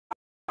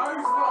How do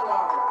you spell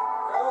lava?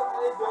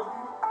 L-A-W-L-I-E-T.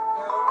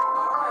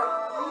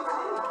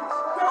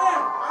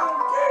 Damn, I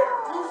don't care.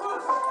 You should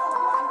have said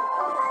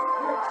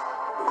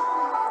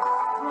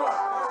look,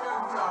 that's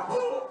gonna be a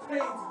whole pain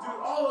to do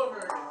it all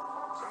over again.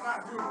 I'm not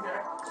doing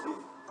that.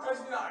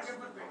 Actually, no, I can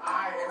put the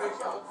I and make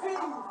a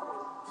pain.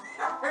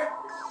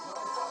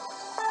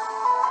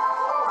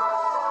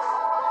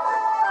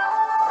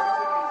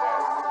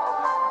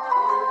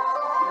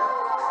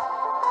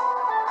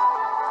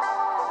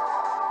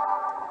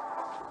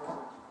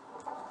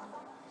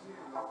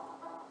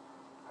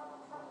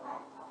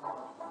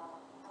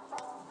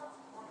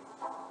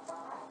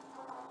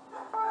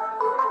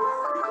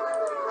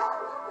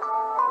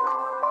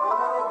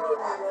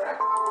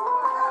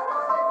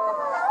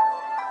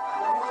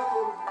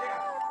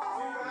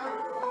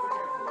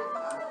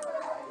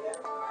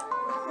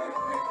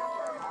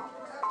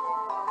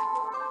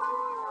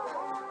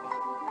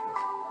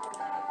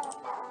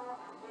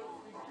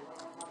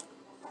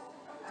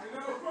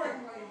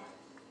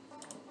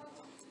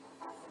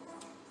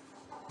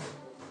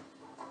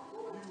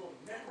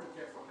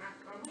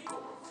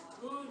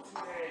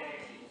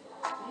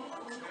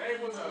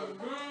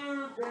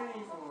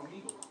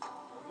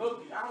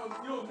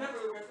 You'll never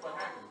guess what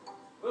happened.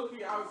 Look,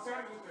 I was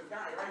chatting with this guy,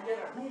 right? He had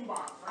a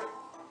boombox, right?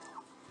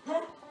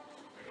 Huh?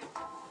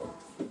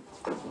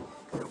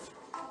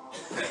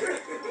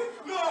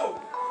 No!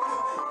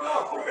 No!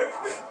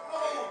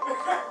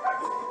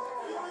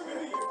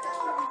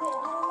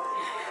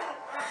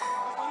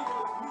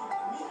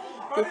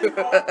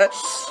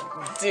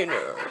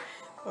 Dinner.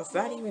 Was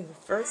that even the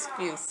first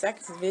few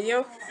seconds of the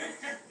video?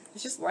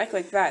 It's just like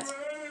that.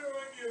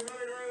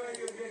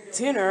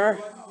 Dinner.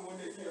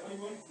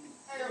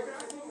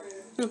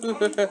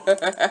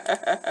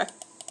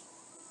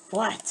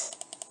 What?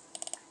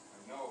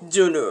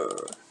 Dinner.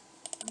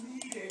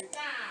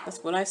 That's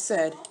what I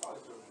said.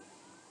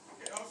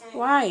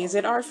 Why? Is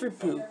it art for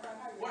poop?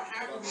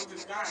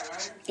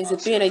 Is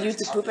it being a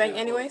YouTube poop egg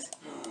anyways?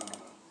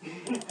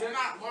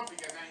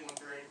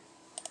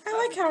 I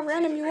like how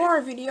random you are,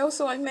 video,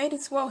 so I might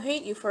as well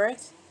hate you for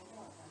it.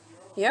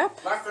 Yep.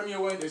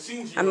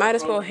 I might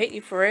as well hate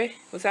you for it.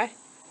 Was that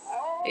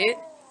it?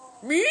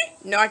 Me?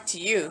 Not to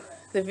you.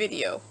 The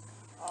video.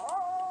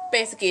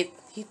 Basically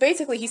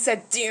he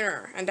said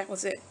dinner, and that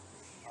was it.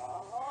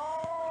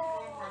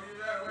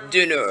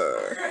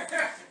 Dinner.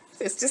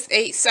 It's just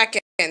 8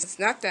 seconds. It's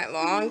not that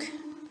long.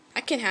 I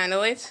can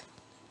handle it.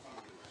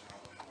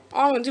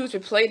 All I'm gonna do is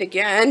replay it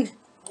again.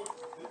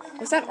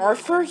 Was that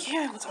Arthur?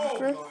 Yeah, it was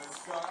Arthur.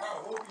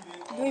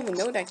 I don't even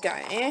know that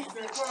guy, eh?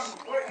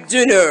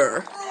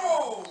 Dinner.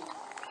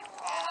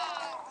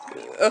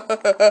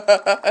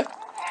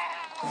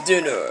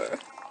 Dinner.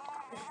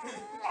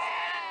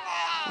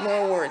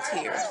 No words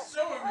here.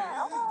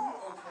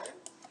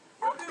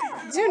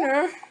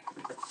 Dinner?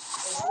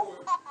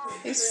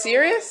 Are you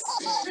serious?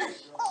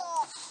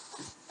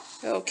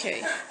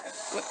 Okay.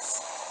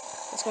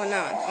 What's going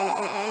on?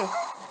 Oh.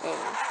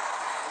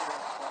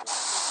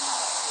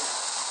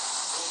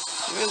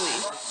 Really?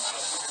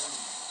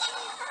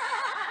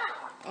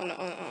 Oh no.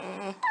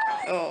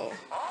 Oh.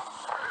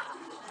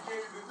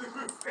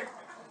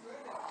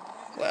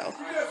 Well.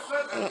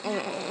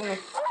 Oh.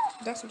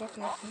 That's what I'm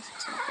talking about.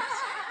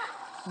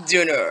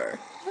 Dinner.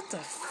 What the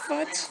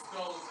fudge?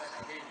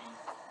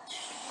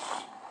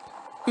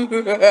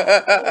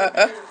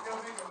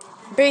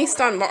 Based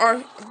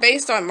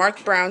on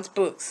Mark Brown's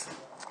books.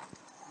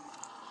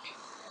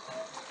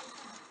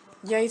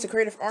 Yeah, he's a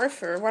creative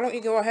Arthur. Why don't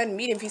you go ahead and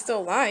meet him if he's still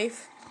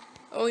alive?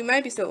 Oh, he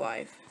might be still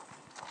alive.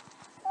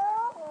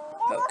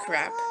 Oh,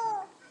 crap.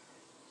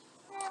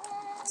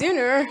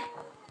 Dinner?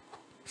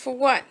 For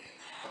what?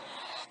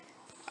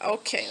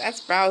 Okay,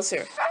 that's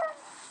Bowser.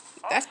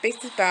 That's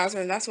basically Bowser,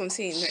 and that's what I'm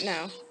seeing right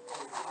now.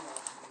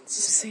 It's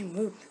just the same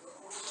move.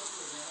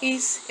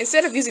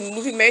 Instead of using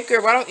Movie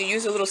Maker, why don't you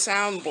use a little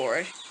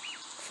soundboard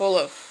full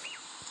of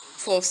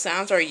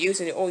sounds or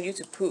using the old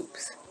YouTube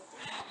poops?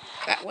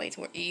 That way it's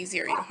more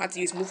easier. You don't have to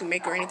use Movie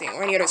Maker or anything,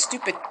 or any other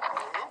stupid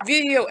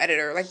video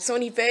editor like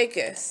Sony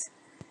Vegas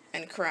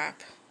and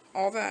crap.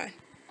 All that.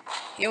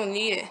 You don't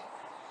need it.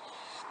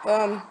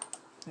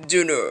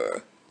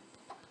 Dinner.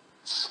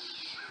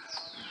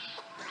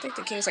 I think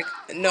the king's like,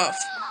 enough.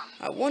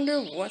 I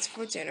wonder what's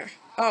for dinner.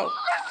 Oh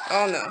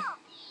no.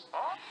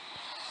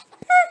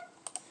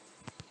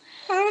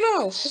 I don't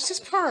know. It's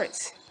just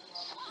parts.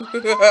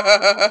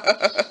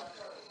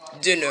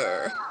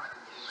 Dinner.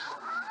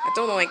 I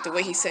don't like the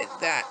way he said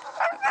that.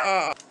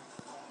 I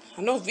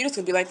know videos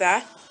could be like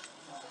that.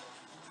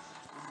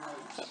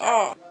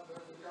 Oh.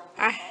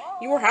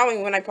 You were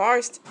howling when I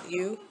paused.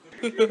 You.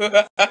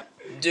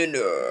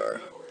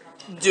 Dinner.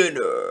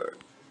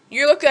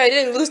 You look like I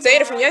didn't lose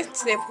data from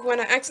yesterday when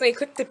I accidentally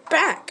clicked it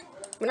back.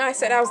 When I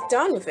said I was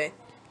done with it.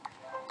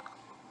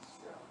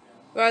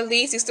 Well, at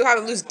least you still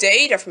haven't lose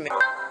data from it.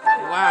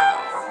 Wow.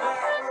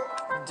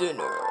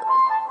 Dinner.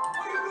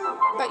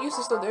 That used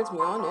to still there, to be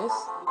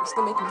honest. I'm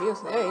still making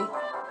videos today.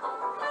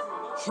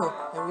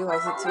 I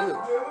realize it too.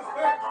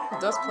 It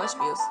does plush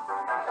views.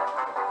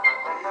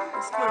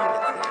 It's kind of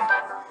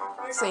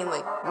there. saying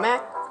like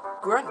Mac,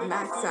 grunt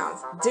Mac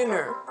sounds.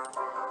 Dinner.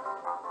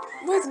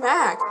 Where's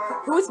Mac?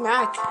 Who's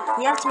Mac?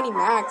 We have too many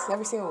Macs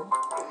every single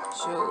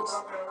shows.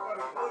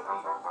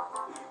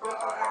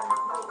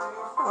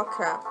 Oh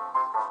crap.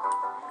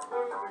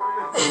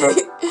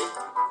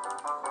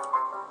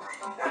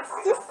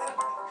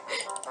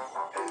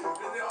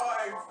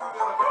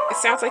 It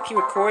sounds like he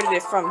recorded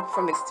it from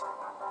his.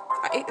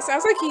 It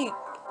sounds like he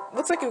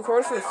looks like he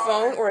recorded from a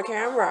phone or a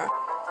camera,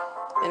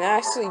 and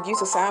actually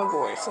used a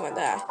soundboard or something like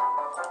that.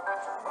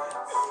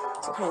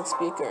 Some kind of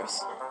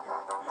speakers.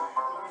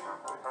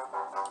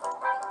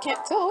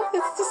 Can't tell.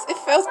 It's just it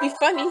fails to be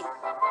funny.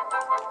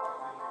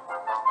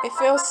 It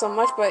fails so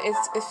much, but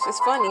it's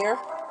funnier.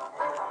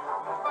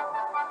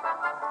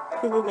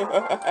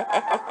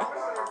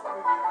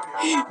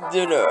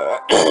 Dinner.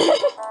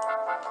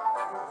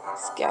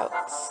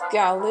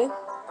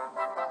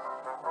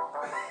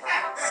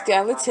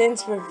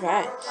 Skeleton's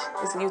Revenge.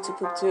 It's a YouTube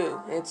poop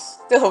too. It's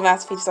still a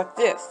masterpiece like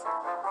this.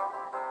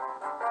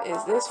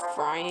 Is this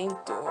Frying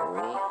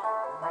Dory?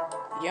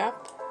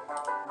 Yep.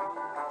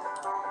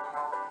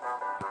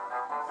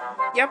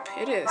 Yep,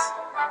 it is.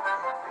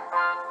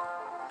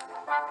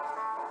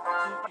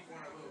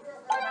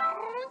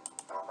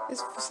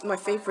 This is my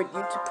favorite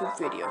YouTube poop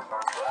video.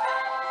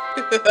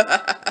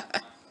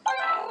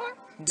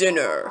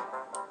 Dinner.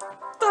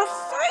 The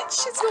fight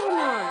shit's going on.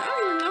 I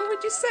don't even know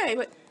what you say,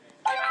 but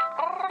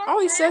all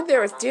he said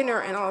there was dinner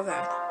and all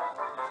that.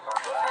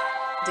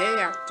 Day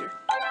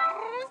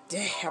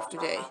after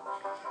day.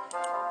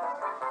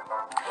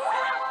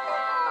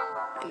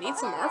 I need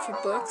some Arthur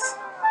books.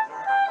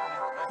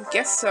 I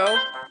guess so.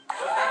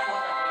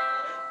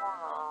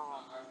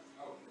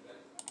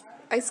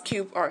 Ice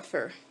Cube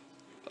Arthur.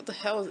 What the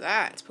hell is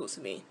that supposed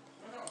to mean?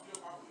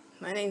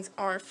 My name's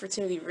Arthur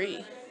Timothy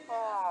Ree.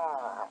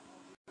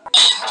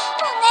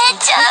 What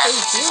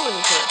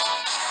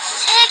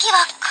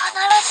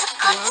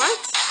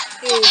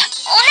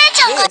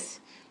is this?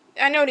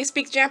 I know they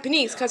speak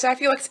Japanese because I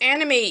feel like it's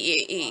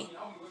anime.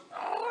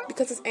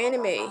 Because it's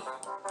anime.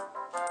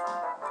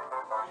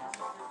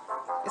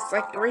 It's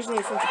like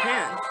originated from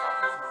Japan.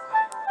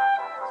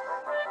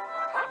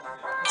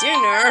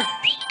 Dinner?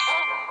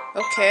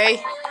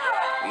 Okay.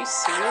 Are you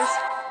serious?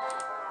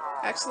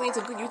 Actually, it's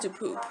a good YouTube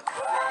poop.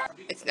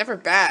 It's never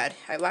bad.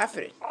 I laugh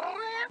at it.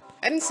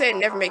 I didn't say it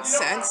never makes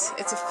sense.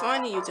 It's a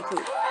funny YouTube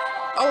poop.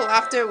 All the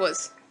laughter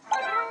was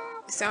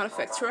the sound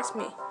effects. Trust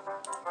me.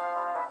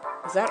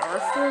 Was that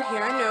Arthur?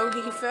 Yeah, I know.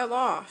 He fell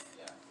off.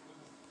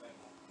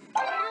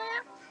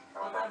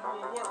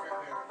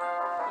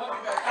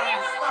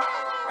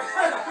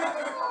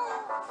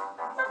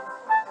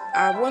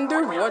 I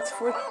wonder what's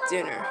for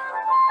dinner.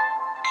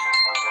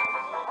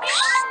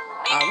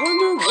 I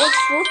wonder what's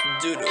for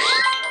dinner.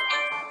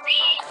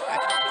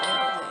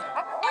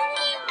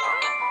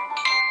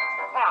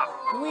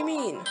 What do you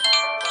mean?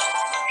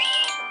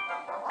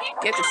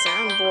 Get the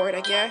soundboard,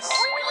 I guess.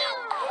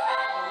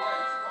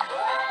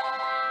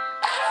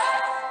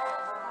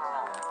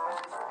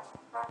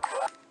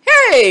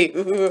 Hey!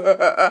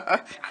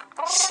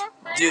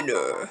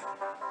 Dinner.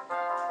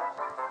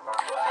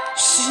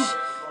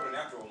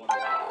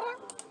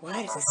 Why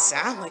does it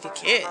sound like a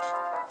kid?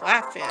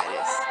 Laughing at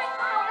this.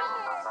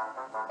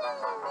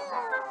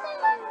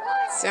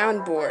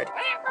 Soundboard.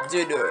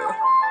 Dinner.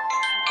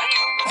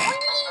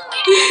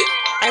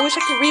 I wish I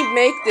could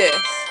remake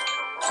this.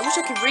 I wish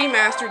I could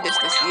remaster this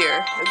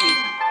year.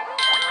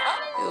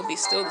 It'll be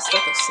still the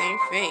same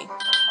thing.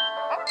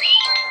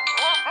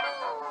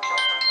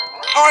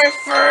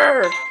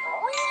 Arthur!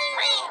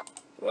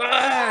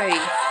 Why?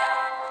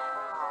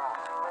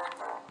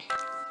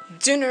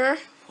 Dinner.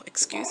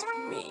 Excuse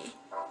me.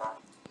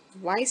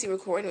 Why is he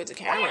recording with the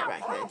camera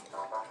back then?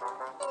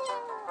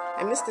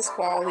 I miss this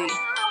quality.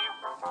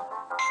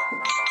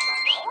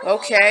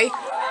 Okay.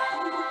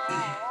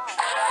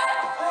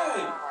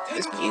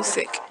 This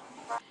music.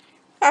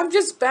 I'm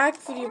just back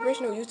for the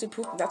original YouTube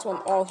poop. That's what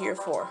I'm all here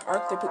for.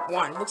 Arthur Poop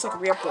 1. Looks like a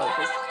re-upload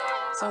with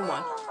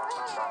someone.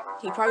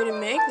 He probably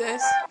didn't make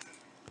this.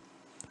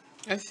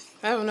 I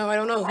don't know. I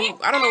don't know what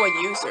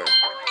user.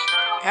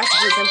 It has to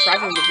do with him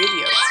privating the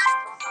video.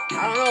 I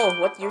don't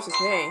know what the user's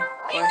name,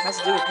 but it has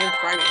to do with him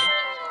privating.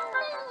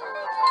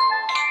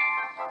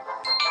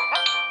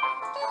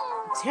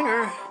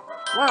 Dinner?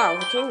 Wow,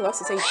 the king loves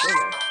to say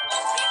dinner.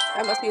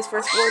 That must be his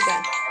first word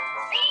then.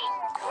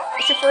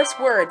 What's your first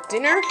word?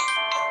 Dinner?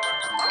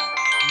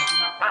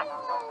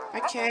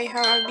 Okay,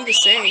 how would be the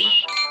same?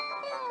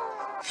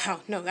 Oh,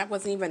 no, that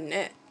wasn't even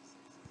it.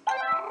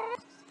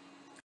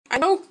 I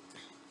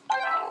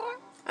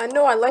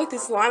know I like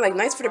this line, like,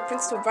 nice for the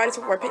prince to invite us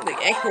over our picnic.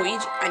 I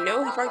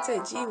know he probably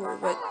said a G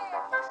word, but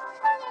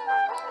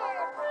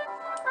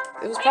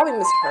it was probably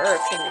misheard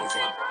for some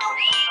reason.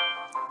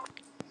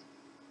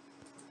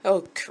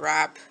 Oh,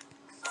 crap.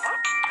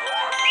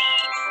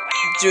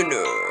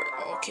 Dinner.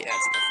 Okay,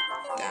 that's enough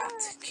of that,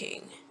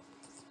 king.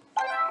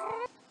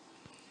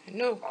 I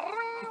know,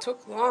 it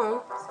took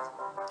long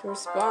to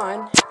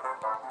respond.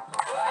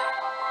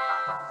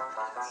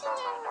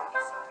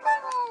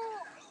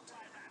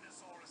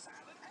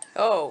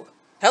 Oh,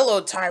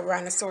 Hello,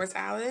 Tyrannosaurus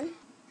Alan.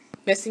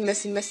 Messy,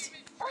 messy, messy.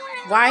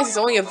 Why is this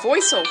only a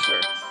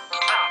voiceover?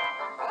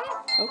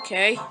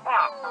 Okay.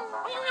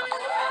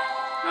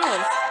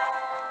 Oh.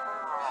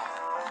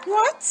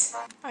 What?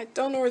 I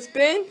don't know where it's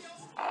been.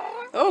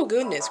 Oh,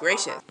 goodness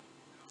gracious.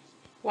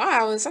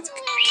 Wow, is that a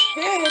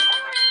kid?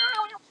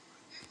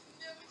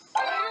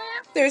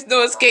 There's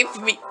no escape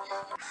for me.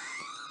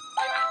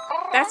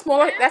 That's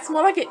more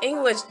like an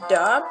English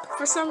dub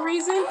for some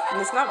reason, and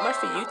it's not much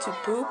for YouTube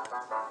poop.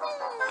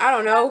 I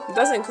don't know. It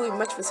doesn't include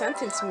much for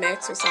sentence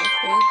mix or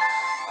something.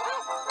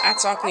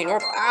 That's awfully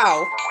normal.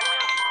 Ow!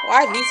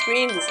 Why did he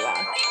scream this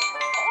loud?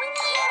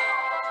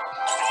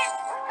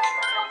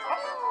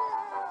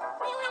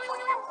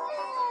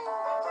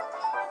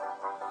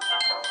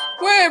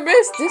 Where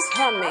is this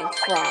coming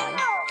from?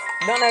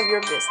 None of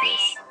your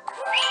business.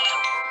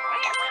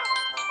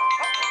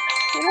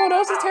 You know what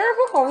else is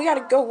terrible? Oh, we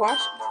gotta go watch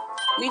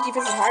Luigi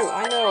vs. Mario.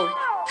 I know.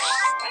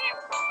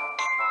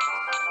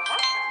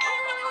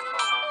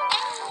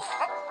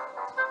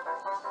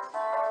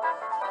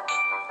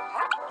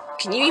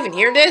 Can you even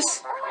hear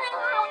this?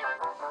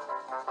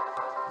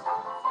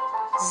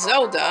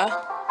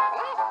 Zelda.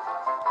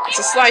 It's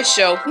a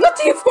slideshow.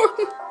 Nothing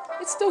important.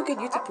 It's still good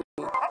YouTube poop.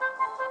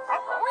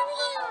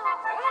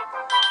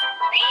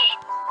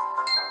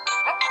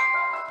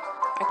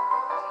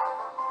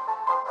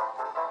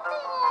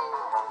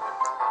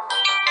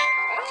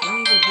 Can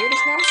you even hear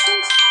this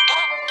nonsense?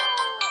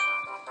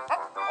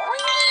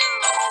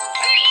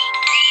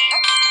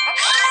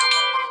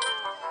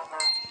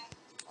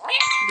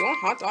 You want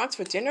hot dogs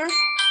for dinner?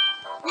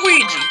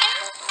 Luigi!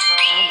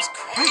 I almost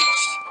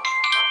crashed.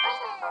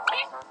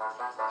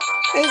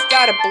 It's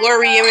got a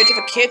blurry image of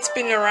a kid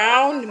spinning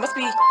around. It must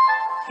be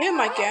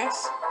him, I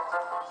guess.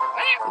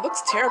 It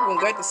looks terrible and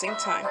good at the same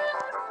time.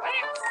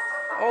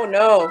 Oh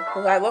no.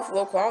 Well, I love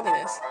low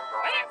qualityness.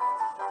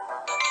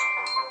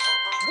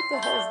 What the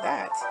hell is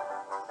that?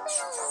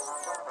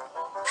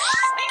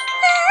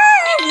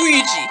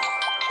 Luigi!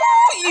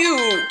 Oh,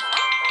 you!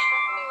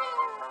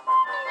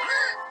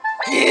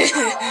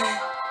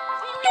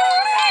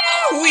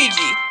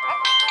 Luigi!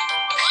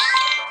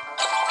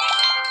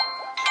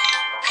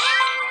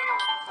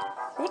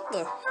 What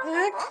the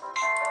heck?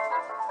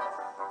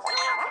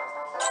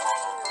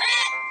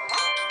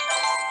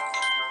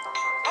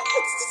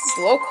 This is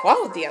low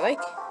quality, I like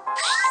it.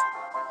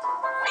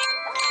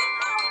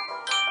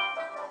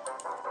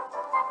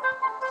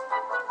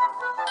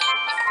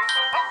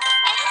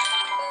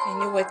 I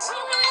knew it.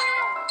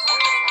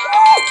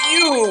 Oh,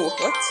 you!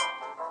 What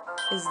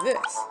is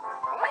this?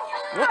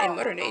 What in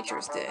Mother Nature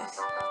is this?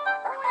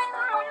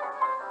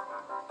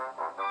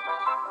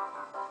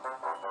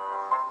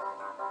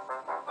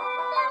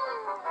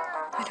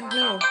 I don't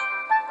know.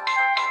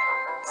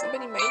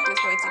 Somebody made this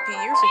YTP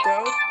years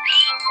ago.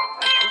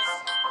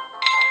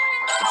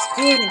 It's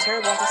good and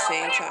terrible at the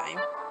same time.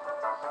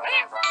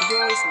 You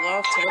always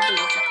love terrible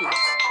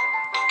YTPs.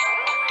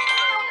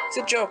 It's a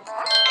joke.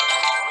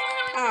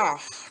 Oh,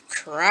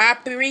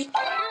 crappery.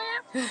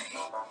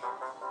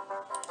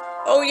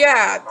 Oh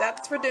yeah,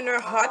 that's for dinner,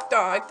 hot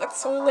dog.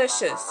 That's so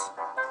delicious.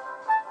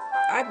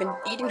 I've been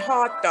eating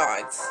hot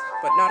dogs,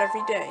 but not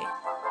every day.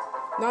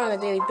 Not on a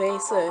daily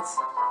basis.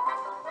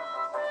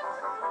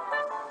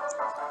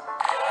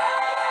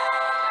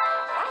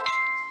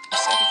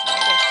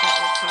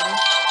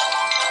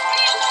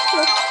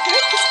 Look,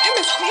 this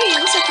MSP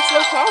looks like it's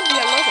low quality.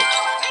 I love it.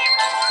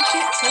 You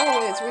can't tell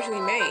when it's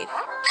originally made.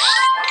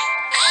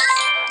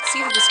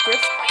 See the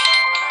description?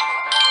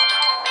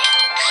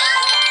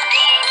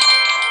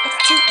 It's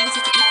too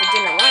easy to eat for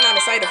dinner. Why not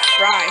a side of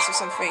fries or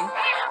something?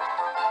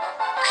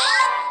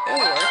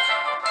 It'll work.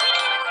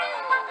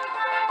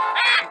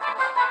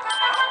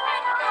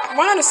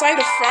 Why not a side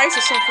of fries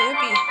or something?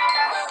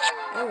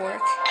 It'll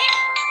work.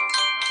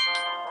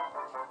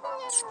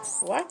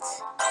 What?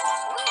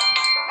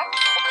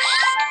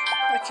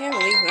 I can't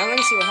believe it. Now let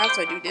me see what happens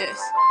if I do this.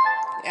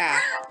 Yeah.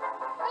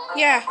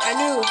 Yeah, I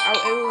knew I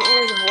would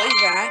always avoid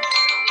that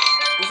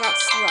without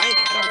sliding.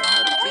 I don't know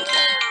how to do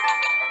that.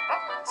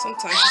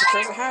 Sometimes it's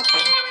supposed to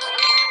happen.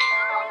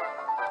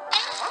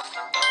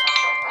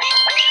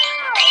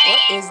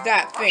 What is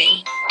that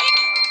thing?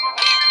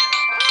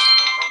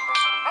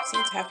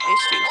 Seems to have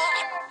issues.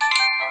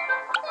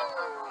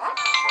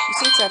 You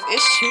seem to have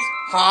issues.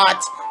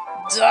 Hot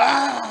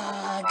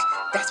dog!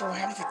 That's what we're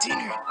having for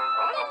dinner.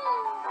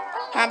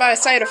 How about a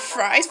side of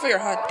fries for your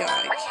hot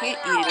dog? You can't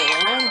eat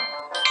it alone.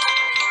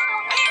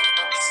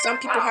 Some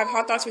people have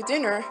hot dogs for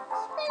dinner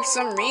for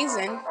some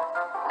reason.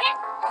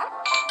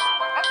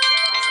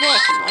 It's more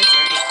like for lunch,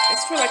 right?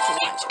 It's for like for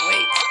lunch.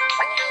 Wait.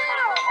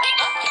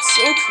 It's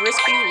so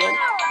crispy, low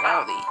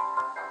quality.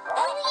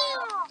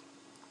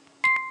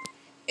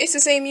 It's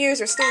the same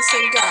user, still the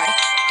same guy.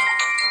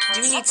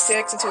 Do you need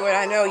 6 into it?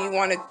 I know you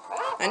want to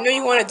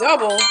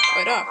double,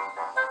 but up.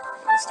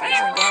 That's the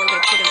reason why we're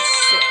gonna put in 6.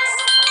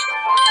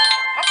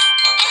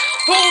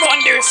 Hold on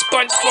there,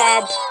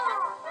 SpongeBob!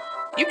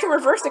 You can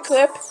reverse the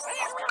clip.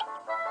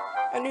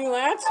 A new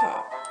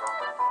laptop.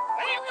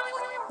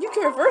 You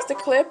can reverse the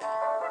clip.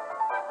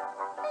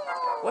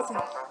 What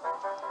wasn't.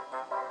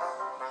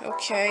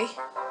 Okay.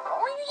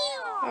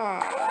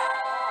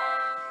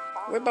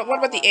 What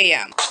about the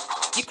AM?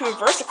 You can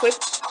reverse the clip.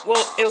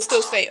 Well, it'll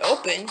still stay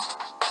open.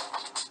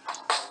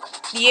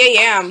 The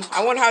AM.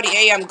 I wonder how the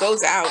AM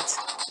goes out.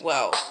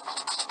 Well,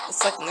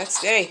 it's like the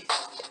next day.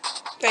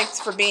 Thanks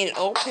for being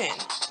open.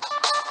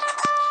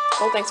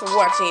 Well, thanks for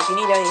watching. If you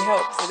need any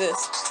help for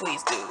this,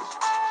 please do.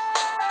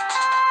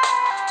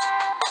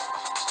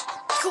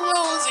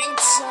 Closing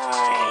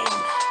time.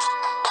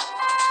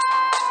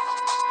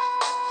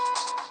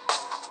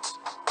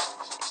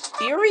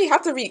 Do you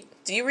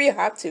really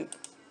have to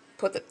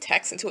put the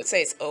text into it,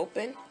 say it's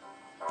open?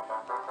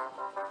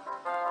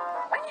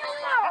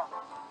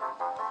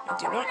 I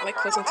do not like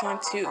closing time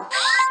too.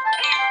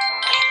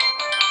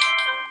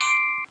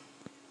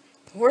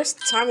 Worst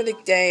time of the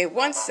day.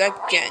 Once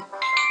again.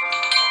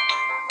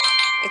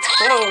 It's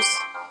close.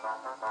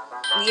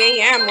 The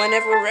AM,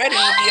 whenever we're ready,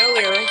 it'll be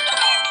earlier.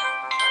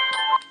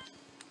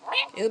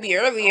 It'll be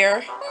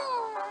earlier.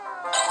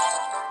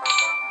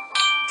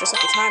 Just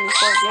at the time you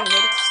start getting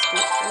ready to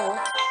school.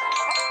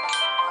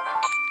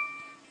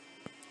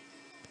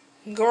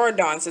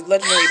 Gordon's a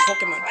legendary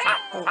Pokemon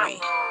from Hoenn.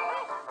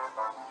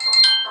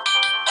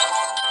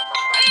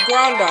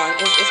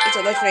 Groudon is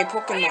a legendary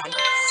Pokemon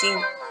seen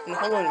in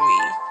Hoenn.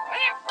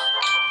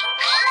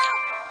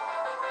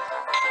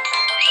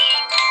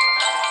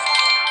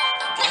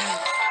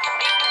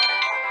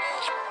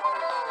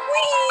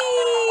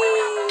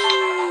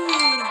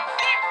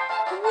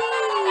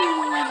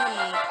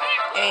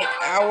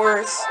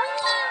 Hours.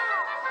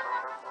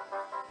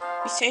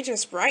 He's changing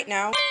his sprite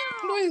now.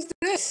 What is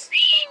this?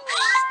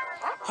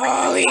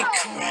 Holy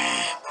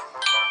crap!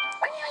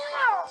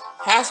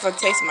 Has the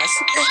taste of my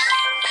super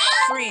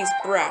freeze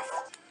breath.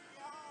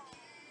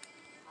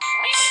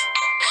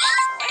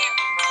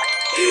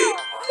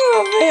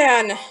 Oh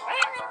man!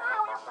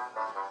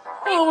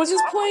 Oh, I was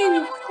just playing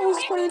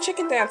the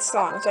chicken dance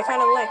song, which I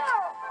kind of like.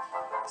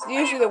 It's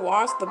usually the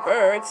wasp, the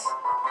birds.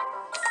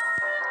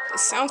 It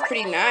sounds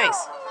pretty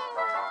nice.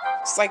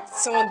 It's like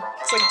doing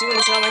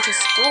this in elementary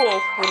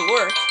school would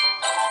work.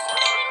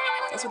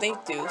 That's what they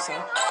do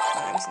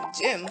sometimes in the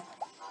gym.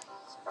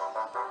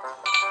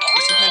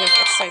 For some kind of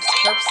exercise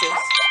purposes.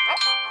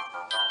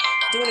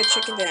 Doing a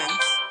chicken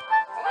dance.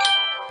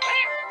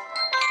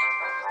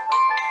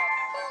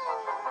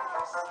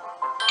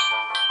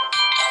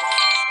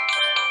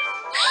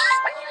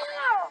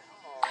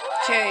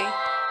 Okay.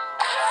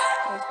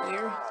 That was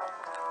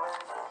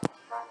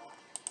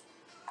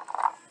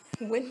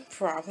weird. Wind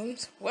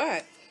problems?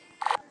 What?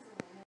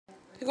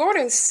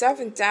 Gordon's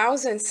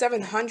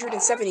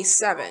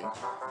 7,777.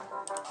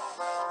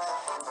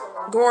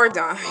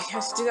 Gordon.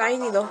 Do I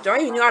even know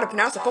how to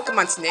pronounce the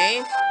Pokemon's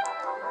name?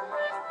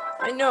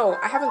 I know.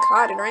 I haven't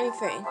caught it or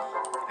anything.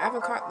 I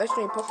haven't caught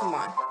legendary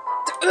Pokemon.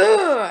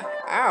 Ugh!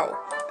 Ow.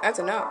 That's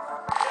enough.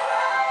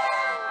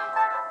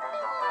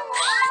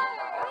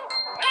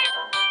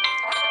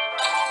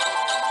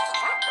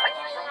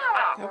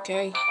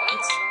 Okay.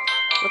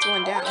 What's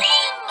going down?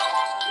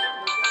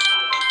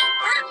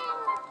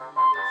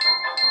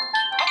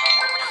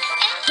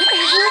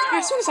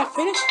 As soon as I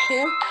finish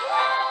him,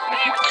 I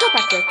have to go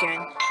back there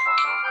again.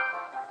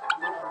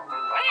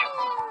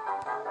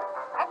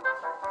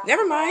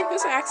 Never mind, it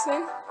was an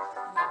accident.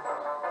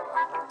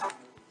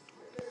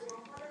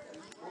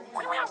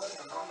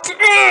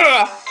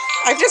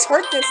 I just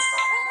heard this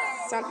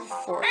sound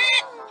before.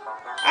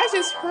 I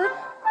just heard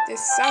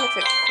this sound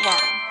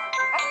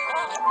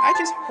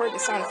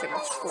effect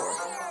before.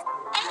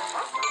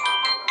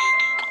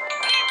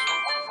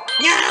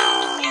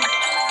 No!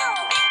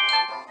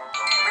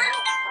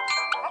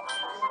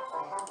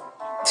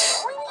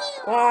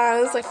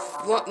 Wow, it's like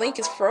Link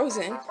is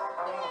frozen.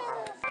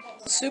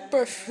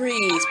 Super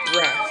freeze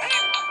breath.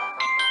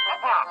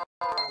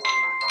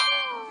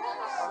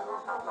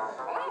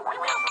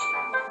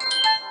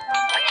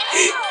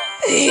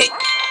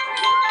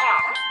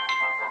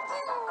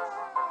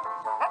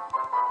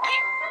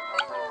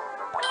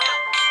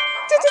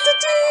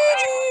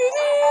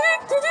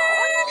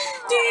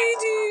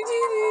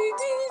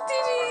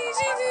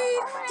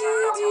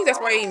 That's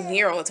why you're in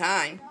here all the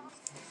time.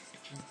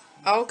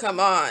 Oh, come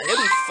on. It'll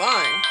be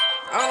fun.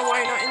 I don't know why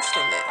you're not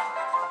instant it.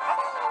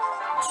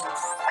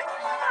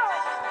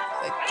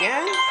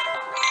 Again?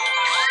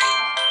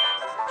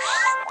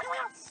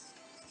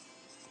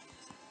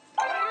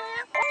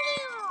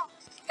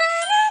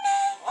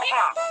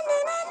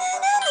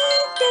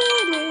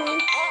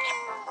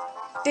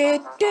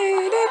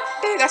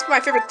 That's my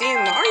favorite theme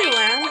in Mario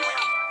Land.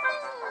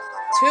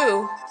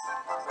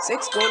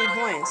 6 golden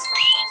coins.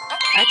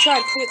 I tried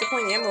to clear the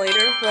point in the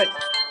emulator, but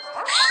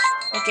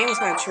the game was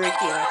kind of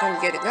tricky and I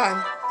couldn't get it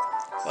done.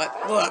 But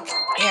look,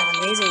 they have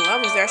amazing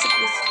levels there.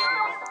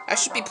 I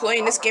should be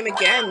playing this game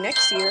again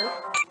next year.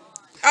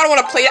 I don't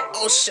want to play that.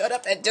 Oh, shut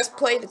up and just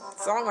play the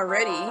song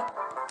already.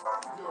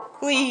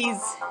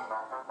 Please.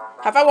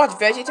 Have I watched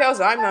VeggieTales?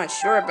 I'm not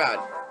sure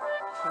about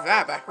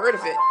that, but I heard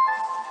of it.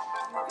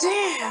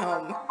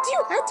 Damn. Do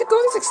you have to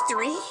go this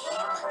extreme?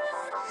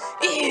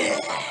 Yeah.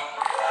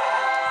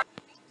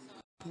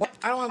 What?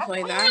 I don't want to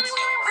play that.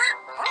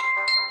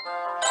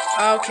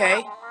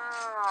 Okay.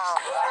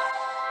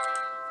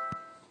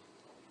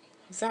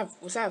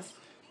 What's that?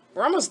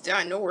 We're almost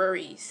done, no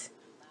worries.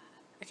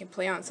 I can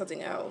play on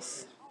something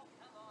else.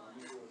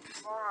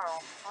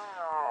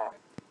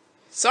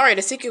 Sorry,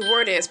 the secret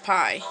word is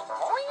pie.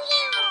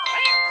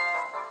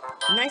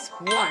 Nice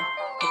one,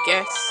 I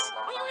guess.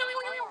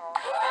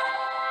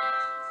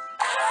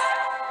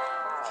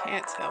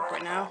 Can't help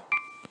right now.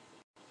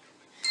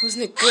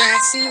 Wasn't it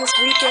grassy this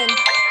weekend?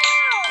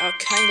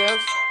 Kind of.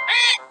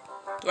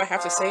 Do I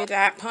have to say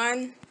that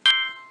pun?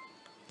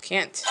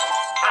 Can't.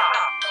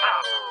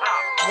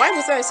 Why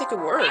was that a secret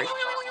word?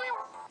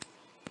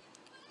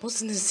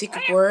 Wasn't it a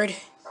secret word?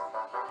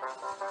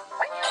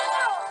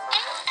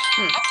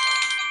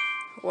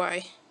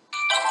 Why?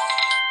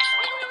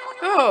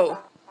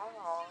 Oh,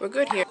 we're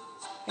good here.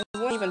 And we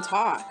won't even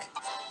talk.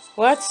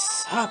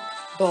 What's up,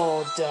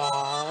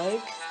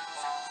 Bulldog?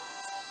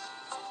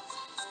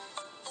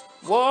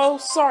 Whoa,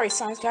 sorry,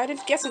 science guy. I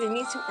didn't guess I didn't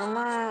need to.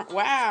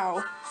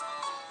 Wow.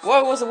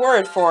 What was the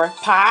word for?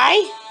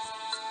 Pie?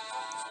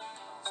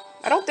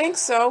 I don't think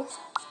so.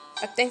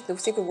 I think the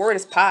secret word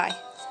is pie.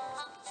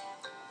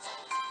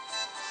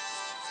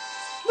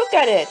 Look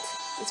at it.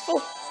 It's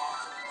full.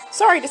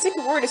 Sorry, the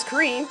secret word is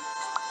cream.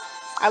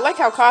 I like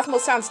how Cosmo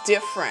sounds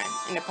different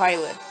in the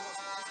pilot.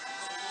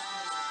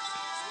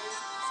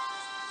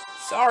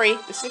 Sorry,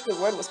 the secret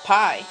word was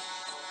pie.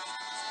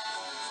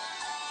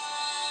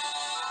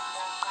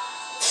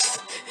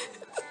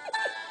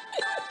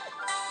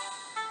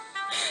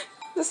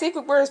 The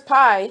secret word is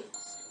pie.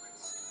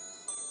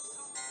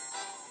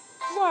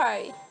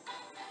 Why?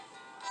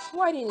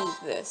 Why do you need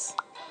this?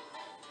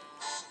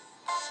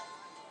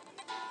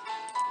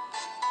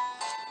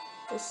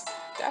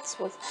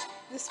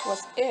 This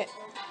was it.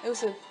 It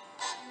was a,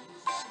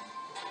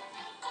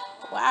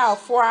 wow,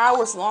 4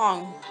 hours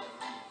long.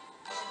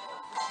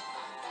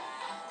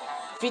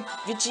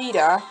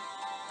 Vegeta,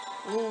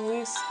 we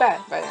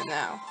expect better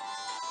now.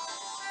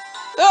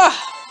 Ugh,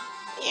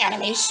 the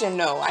animation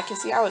though, I can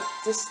see how it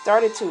just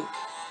started to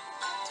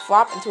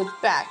flop into its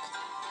back.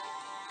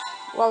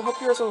 Well, I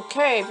hope yours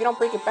okay. If you don't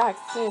break it back,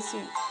 as soon as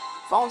you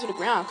fall into the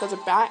ground, because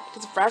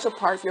it's a fragile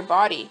part of your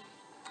body.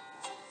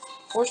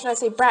 Or should I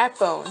say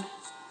backbone?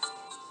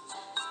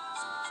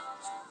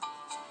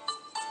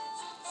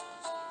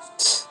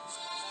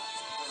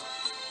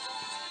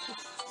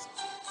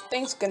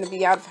 Things gonna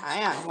be out of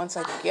hand once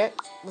I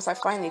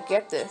finally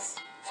get this.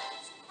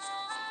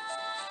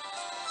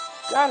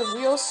 Got a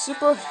real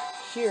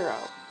superhero.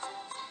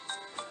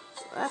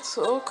 That's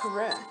so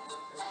correct.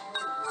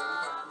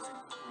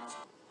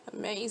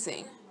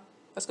 Amazing.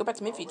 Let's go back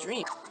to Miffy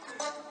Dream.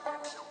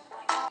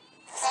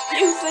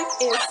 Music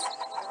is.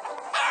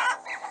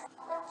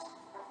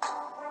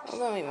 I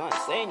don't even want to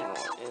say anymore.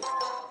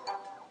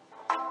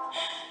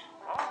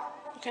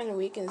 What kind of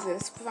week is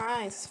this?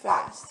 Fine, it's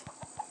fast.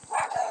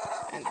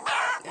 And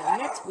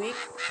next week,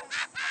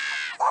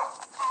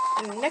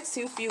 in the next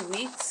few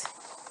weeks,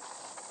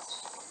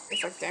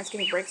 it's like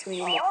Thanksgiving breaks me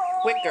more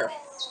quicker.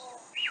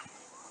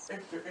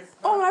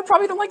 Oh, and I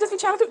probably don't like Disney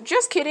Channel too.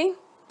 Just kidding.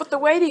 But the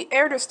way they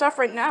air their stuff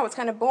right now, it's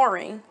kind of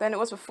boring than it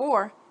was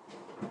before.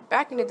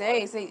 Back in the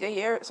days,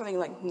 they aired something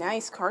like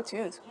nice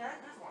cartoons.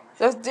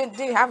 Did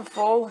they have a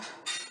full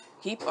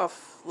heap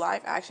of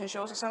live action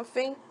shows or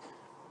something?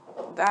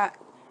 That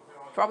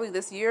probably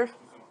this year.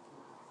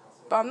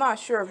 But I'm not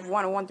sure if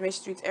 101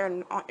 Dalmatian Street's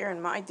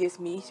airing my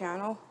Disney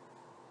Channel.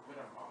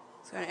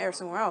 It's gonna air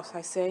somewhere else,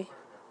 I say.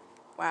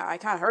 Wow, I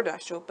kind of heard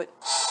that show, but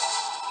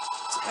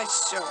it's a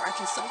nice show. I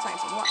can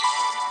sometimes watch.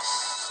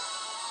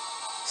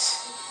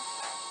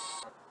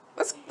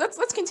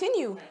 Let's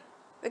continue.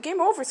 The game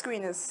over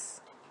screen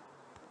is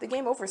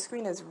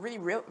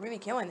really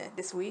killing it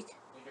this week.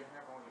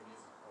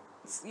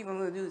 It's even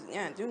gonna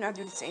do not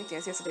do the same thing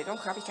as yesterday. Don't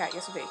copycat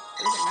yesterday.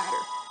 It doesn't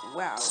matter.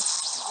 Wow.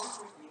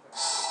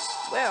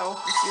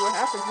 Well, you see what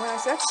happens when I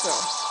said so.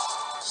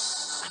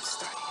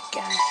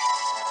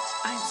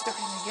 I'm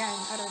starting again.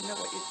 I don't know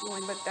what you're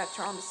doing, but that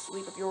charmed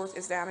sleep of yours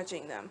is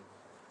damaging them.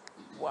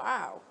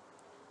 Wow.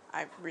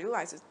 I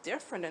realize it's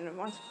different than it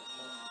was.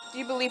 Do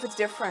you believe it's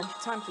different?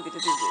 Time to get to do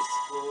this.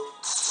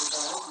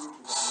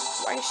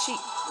 Why is she...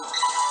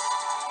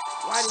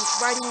 Why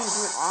do you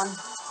do it on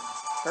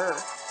her?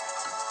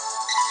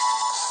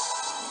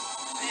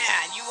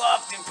 Man, you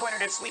often put her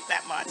to sleep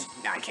that much.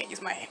 Now I can't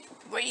use my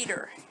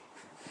leader.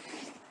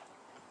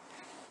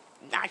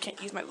 Now I can't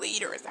use my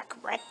leader, is that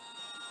correct?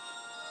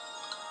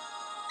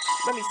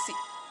 Let me see.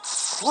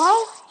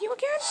 Well, you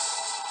again?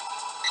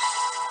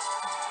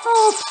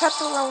 Oh,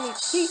 pepperoni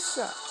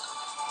pizza.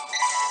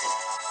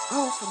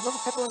 Oh, for the love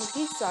of pepperoni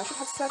pizza. I should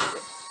have said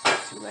this.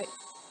 Too late.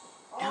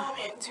 Oh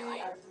man, too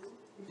late.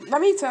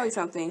 Let me tell you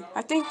something.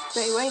 I think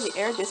the way they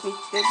air the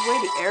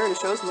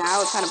shows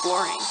now is kind of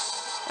boring.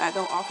 I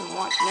don't often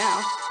watch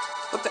now.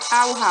 But the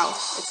Owl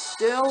House, it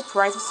still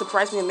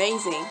surprised me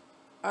amazing.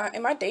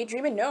 Am I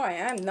daydreaming? No, I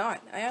am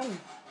not. I am.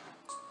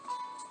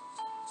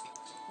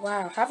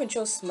 Wow, haven't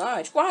chose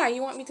Smudge. Why?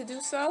 You want me to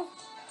do so?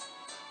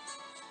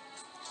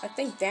 I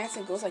think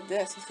dancing goes like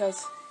this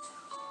because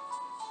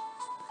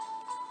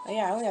Oh,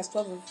 yeah, it only has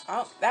 12.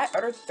 That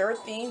other third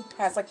theme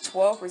has like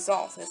 12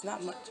 results. It's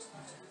not much.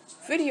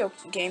 Video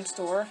game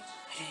store.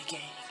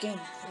 Game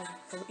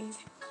for each.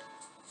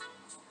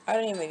 I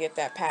didn't even get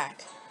that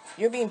pack.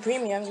 You're being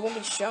premium. You won't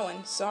be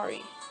showing.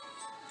 Sorry.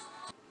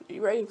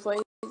 You ready to play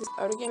this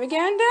other game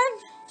again, then?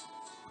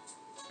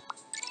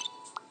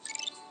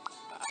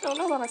 I don't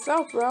know about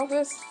myself, bro.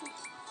 This.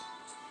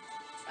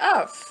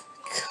 Oh,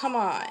 come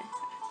on,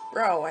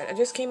 bro. I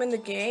just came in the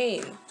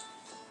game.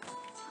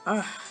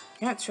 Ugh,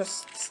 can't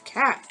trust this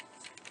cat.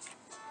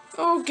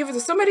 Oh, give it to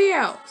somebody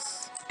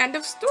else. End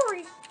of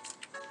story.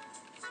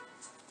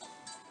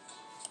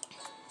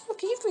 Look,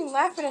 he's been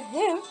laughing at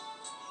him.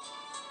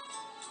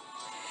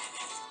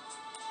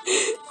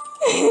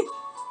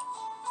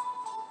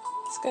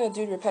 It's gonna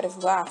do the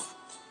repetitive laugh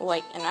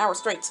like an hour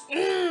straight.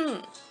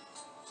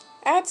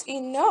 That's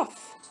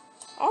enough.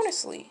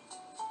 Honestly.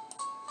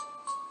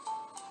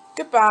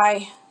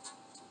 Goodbye.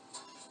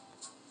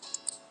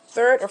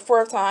 Third or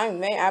fourth time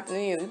may happen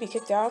to you. You'll be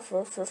kicked out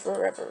for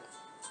forever.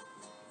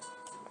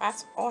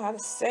 That's all I have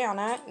to say on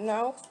that.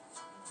 No.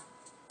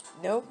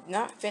 Nope,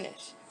 not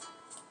finished.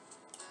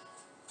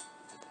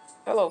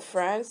 Hello,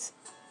 friends.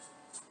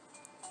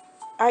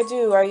 I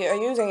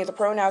use any of the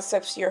pronouns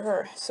except she or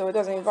her, so it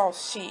doesn't involve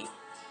she.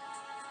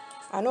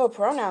 I know what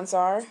pronouns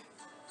are.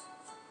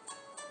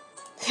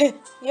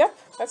 Yep,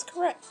 that's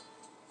correct.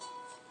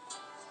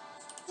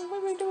 What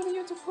am I doing with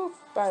YouTube poop,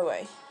 by the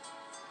way?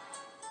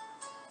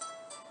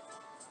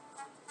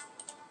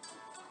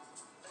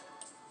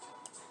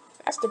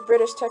 That's the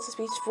British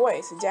text-to-speech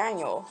voice,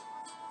 Daniel.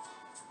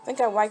 I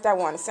think I like that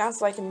one. It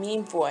sounds like a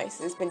meme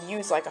voice. It's been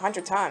used like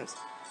 100 times,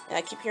 and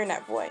I keep hearing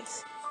that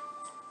voice.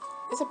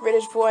 It's a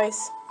British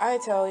voice. I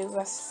tell you,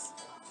 that's...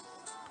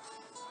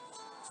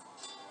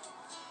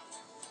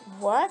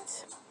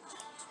 What?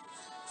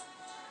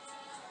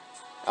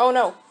 Oh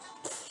no.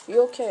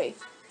 You okay?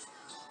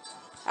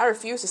 I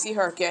refuse to see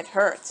her get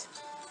hurt.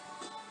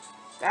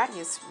 That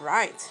is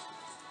right.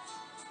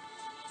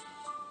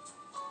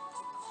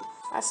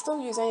 I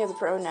still use any of the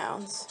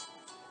pronouns.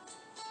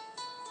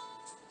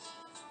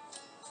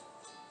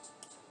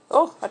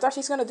 Oh, I thought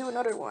she's gonna do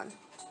another one.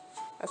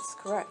 That's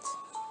correct.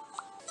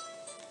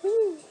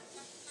 Woo.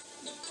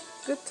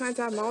 Good time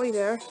to have Molly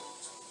there.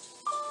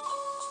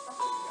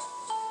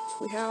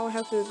 We all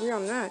have to agree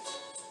on that.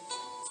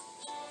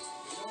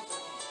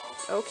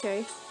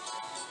 Okay.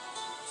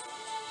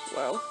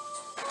 Well.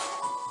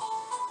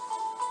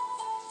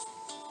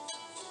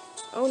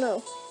 Oh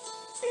no.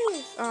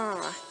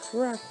 Ah,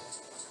 crap.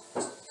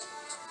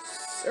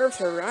 Serves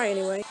her right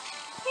anyway.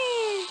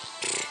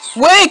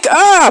 Wake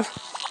up!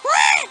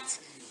 What?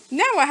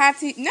 Now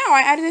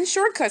I added in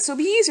shortcuts so it'll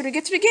be easier to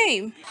get to the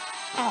game.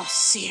 Oh,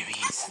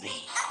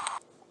 seriously.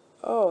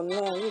 Oh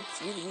no, you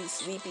be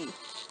sleepy.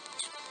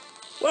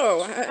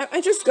 Whoa,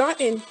 I just got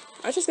in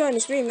the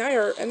stream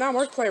now, and now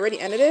Markiplier already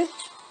ended it.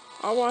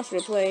 I'll watch the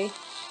replay.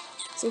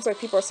 Seems like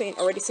people are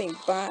already saying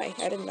bye.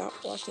 I did not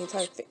watch the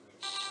entire thing.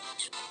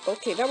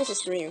 Okay, that was a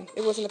stream.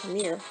 It wasn't a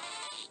premiere.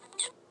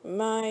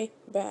 My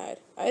bad.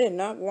 I did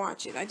not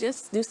watch it. I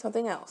just do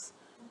something else.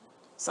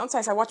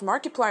 Sometimes I watch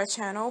Markiplier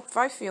channel if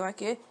I feel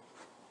like it.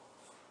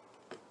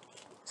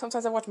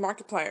 Sometimes I watch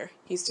Markiplier.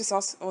 He's just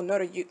also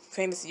another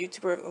famous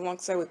YouTuber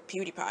alongside with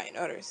PewDiePie and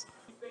others.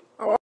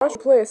 I'll watch you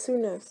play as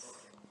soon as...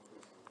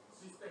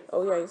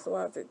 Oh yeah, I used to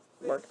watch it.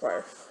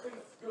 Markiplier.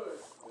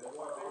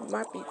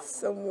 Might be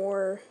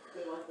somewhere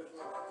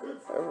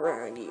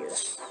around here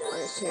on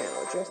his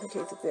channel, just in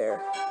case it's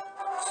there.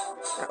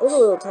 That was a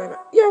little time.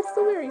 Yeah, it's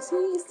still there. You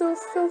see, he's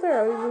still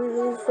there. I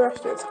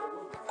refreshed it.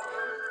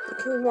 You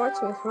can watch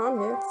and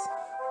comment,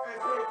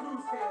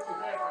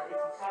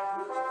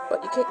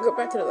 but you can't go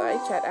back to the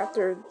live chat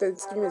after the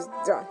stream is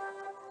done.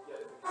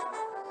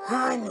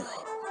 I knew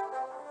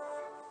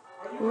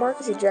it. Mark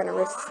is a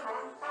generous,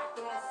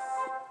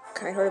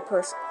 kind-hearted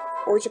person.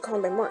 Or you should call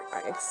him by Mark.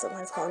 I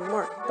sometimes call him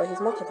Mark, but he's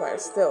Markiplier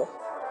still.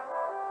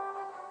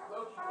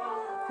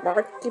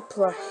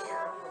 Markiplier.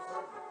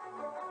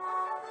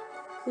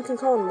 You can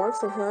call him Mark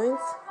sometimes.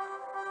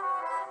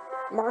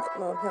 Mark,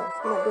 no,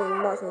 I'm not doing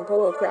Mark and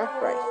Polo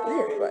crap right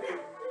here, but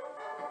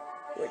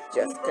we're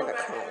just gonna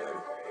call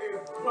him.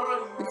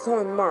 We can call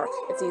him Mark,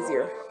 it's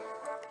easier.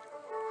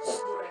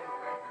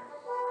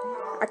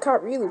 I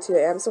caught Rilu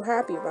today, I'm so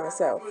happy with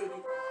myself.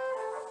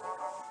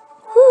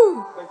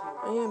 Whew,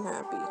 I am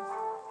happy.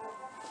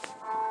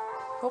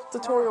 Hope the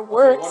tutorial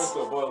works.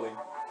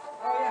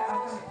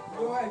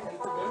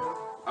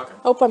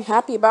 Hope I'm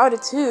happy about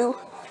it too.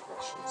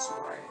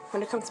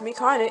 When it comes to me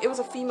calling it, it was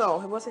a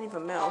female, it wasn't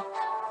even a male.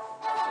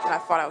 And I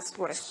thought I was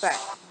what I expect.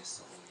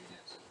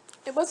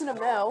 It wasn't a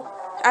male.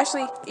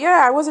 Actually,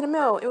 yeah, it wasn't a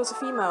male, it was a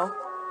female.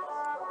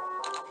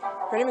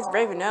 Her name is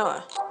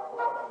Ravenella.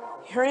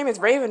 Her name is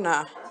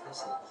Ravena.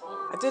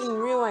 I didn't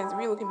realize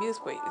Rilu can be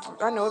this way.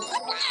 I know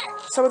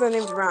some of their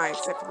names rhyme,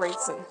 except for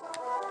Rayson.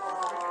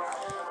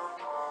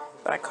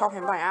 But I call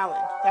him by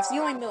Alan. That's the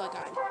only male I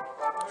got.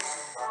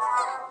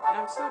 And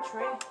I'm still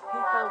training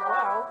her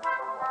well.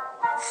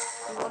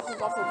 I'm watching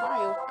Buffalo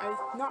Mario.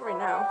 Not right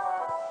now.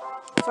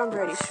 If I'm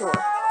ready, sure.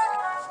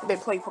 I've been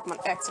playing Pokemon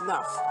X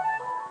enough.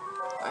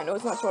 I know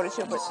it's not Sword and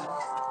Shield, but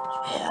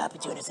yeah, I've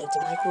been doing the same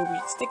thing. Like Ruby.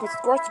 Stick with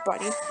Scorch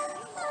Buddy. I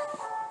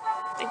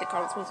think the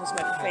Colorado Springs is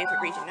my favorite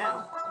region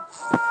now.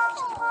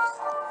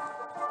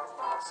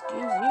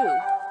 Excuse you.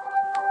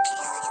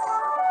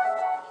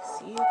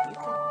 See if you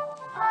can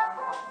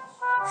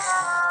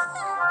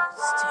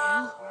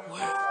still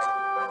work.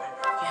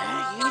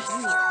 Yeah, you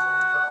do.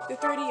 The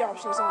 3D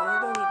options only. You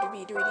don't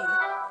need to be 3D.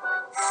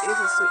 It is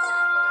a sweet.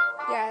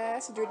 Yeah,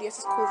 that's a 3D. It's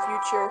a cool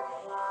future.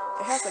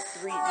 It has like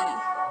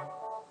 3D.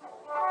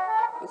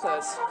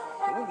 Because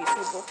it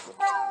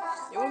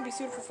wouldn't be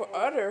suitable for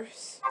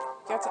others.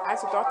 You have to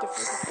ask a doctor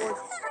before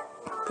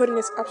putting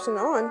this option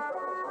on.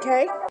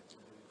 Okay?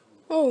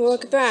 Oh,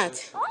 look at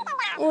that.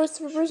 Or it's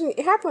reversing.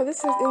 It happened. This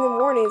is in the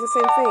morning. It's the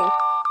same thing.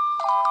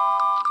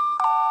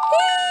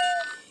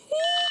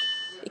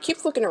 It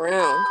keeps looking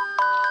around.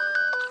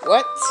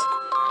 What?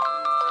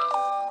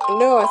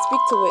 No, I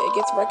speak to it. It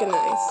gets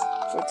recognized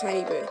for a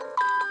tiny bit.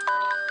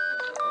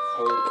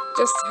 It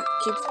just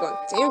keeps going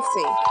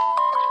dancing.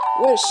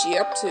 What is she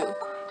up to?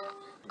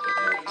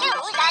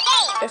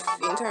 If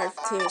the entire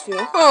team is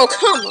female. Oh,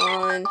 come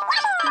on.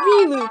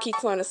 Riolu keeps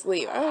falling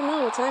asleep. I don't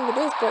know what time it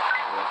is, but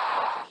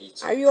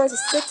I realize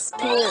it's 6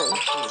 p.m.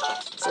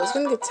 So it's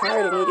gonna get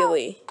tired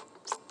immediately.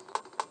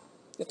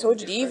 I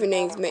told you the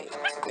evenings may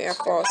I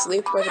fall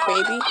asleep like a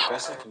baby.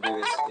 Best I can do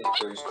is it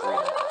goes green.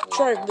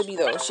 Try Libby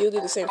though, she'll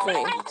do the same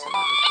thing.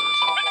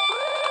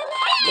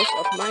 Most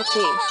of my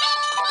team.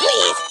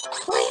 Please!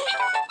 Quiet!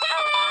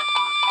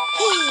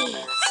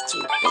 Hey,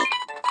 stupid.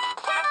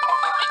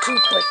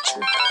 Trooper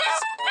troopers.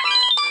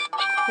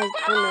 I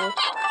know.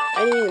 I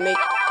didn't even make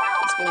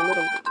this one a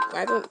little.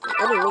 I didn't make it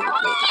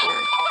now.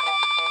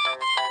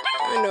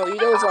 I know, you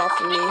doze off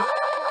for me.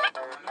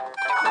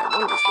 That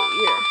wonderful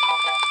ear.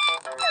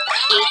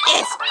 Eat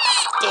this,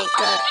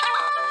 stinker.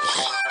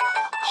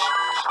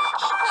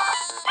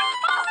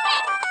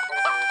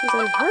 He's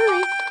on a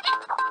hurry.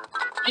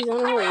 He's on a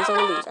hurry. He's on a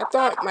leash. I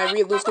thought my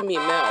Riolu was gonna be a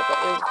male, but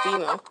it was a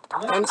female.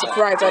 I'm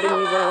surprised I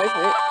didn't even run away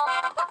from it.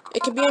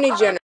 It could be any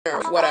gender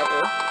or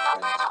whatever.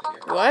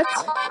 What?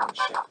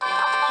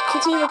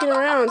 Continue looking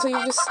around until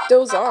you just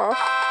doze off.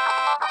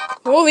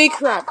 Holy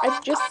crap! I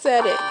just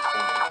said it.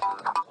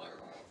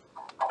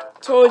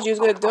 Told you he was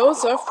gonna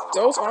doze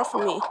off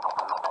of me.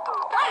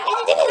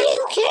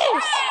 Who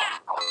cares?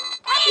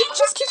 It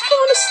just keeps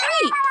falling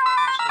asleep.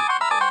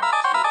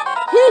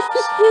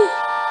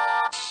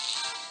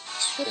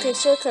 Okay,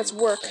 shortcuts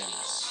work.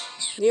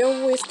 They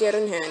always get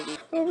in handy.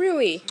 Oh,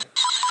 really?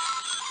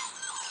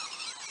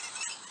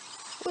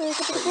 Well, look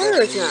at the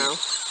birds now.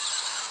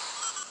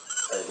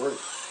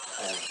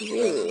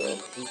 Riolu.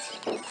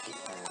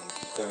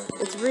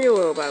 It's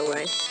Riolu, by the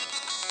way.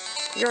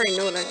 You already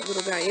know what that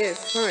little guy is.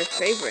 It's one of my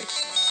favorite.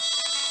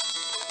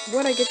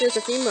 What I get there's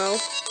a female.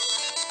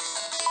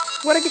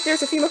 What I get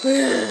there's a female.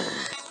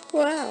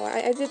 Wow,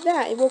 I did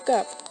that. I woke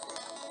up.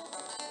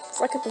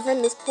 So I could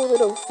prevent this poor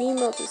little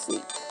female to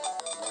sleep.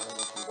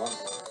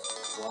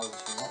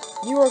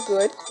 You are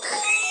good.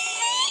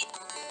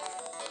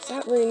 Is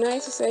that really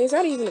nice to say? Is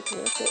that even a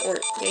commercial or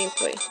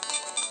gameplay?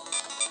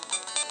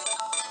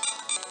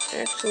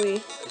 Actually,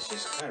 it's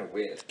just kind of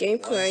weird.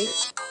 Gameplay.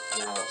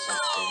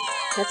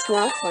 That's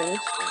not funny.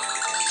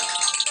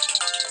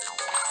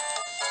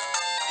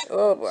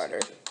 Oh,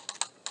 brother.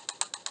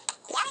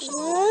 That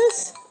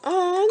was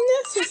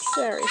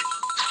unnecessary.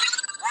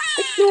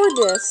 Ignore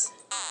this.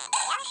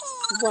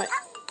 What?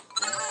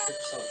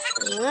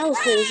 Well, that was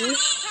crazy.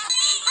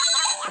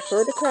 I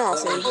heard the crowd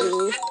saying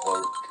boo.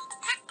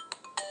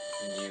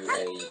 New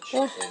age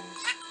Oh. things.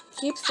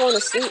 Keeps falling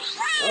asleep.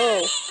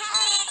 Oh.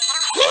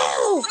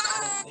 Help!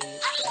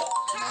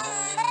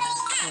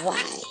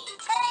 Why?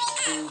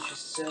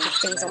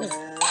 Things always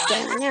get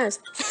on my nerves.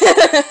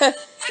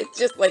 It's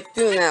just like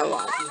doing that a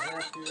lot.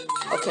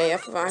 Okay,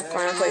 fine,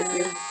 I'll play with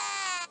you.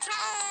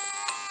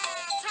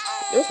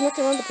 There's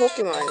nothing wrong with the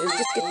Pokemon, it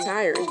just gets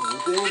tired.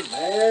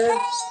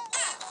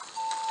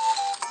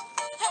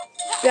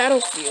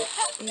 Battlefield.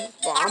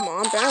 Bomb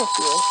on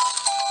Battlefield.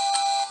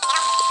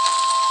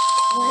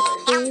 What,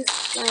 please?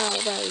 Oh,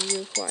 about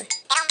you, why?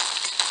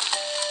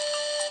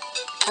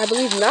 I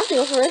believe nothing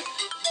over it.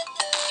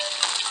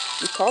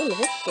 You call him a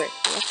hypocrite.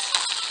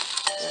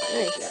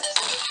 That's nice.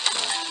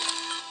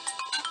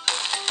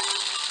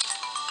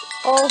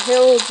 All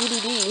hail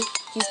GDD.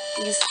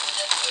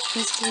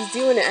 He's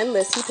doing it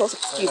endless. He posted,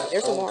 excuse me,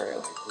 there's a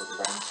Mario.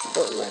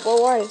 Well,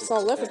 why? It's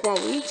all left with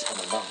Waluigi.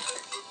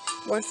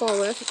 Why it's all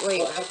left?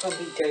 Wait. How come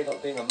he gave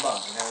up being a monk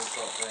and now he's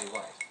got a gay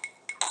wife?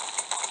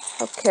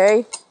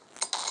 Okay.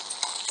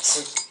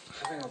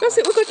 Go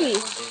sit with Cookie.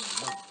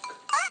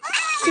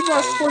 Super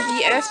Mario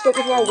 4DS, but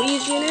with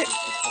Waluigi in it.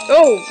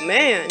 Oh,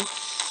 man.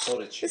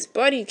 This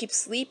buddy keeps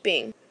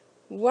sleeping.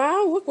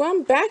 Wow, look what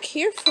I'm back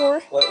here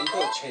for. Well, you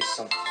gotta chase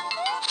something.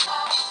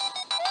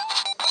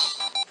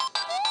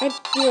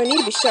 Do I need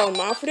to be shouting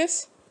out for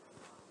this?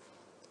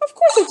 Of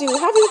course I do.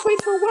 Haven't you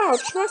played for a while?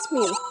 Trust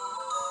me.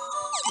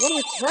 What do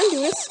we try to do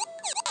this?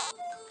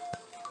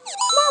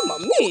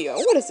 Mamma mia,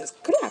 what is this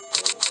crap?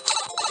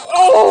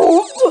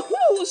 Oh,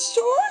 kill a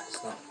shark?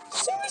 It's not.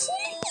 Seriously?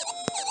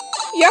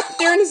 Yep,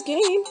 they're in this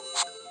game.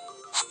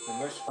 The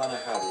most fun I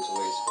had was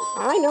always with.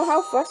 I know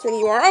how frustrating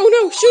you are. Oh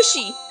no,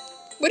 Sushi!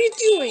 What are you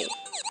doing?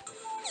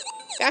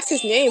 That's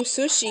his name,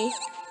 Sushi.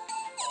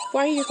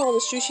 Why do you call the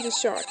Sushi the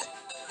shark?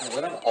 And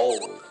when I'm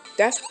old,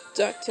 That's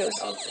DuckTales.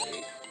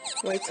 ugly,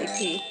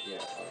 YTP. yeah,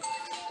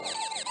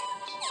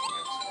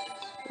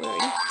 What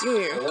are you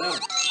doing? but when I'm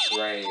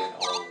grey and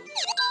old,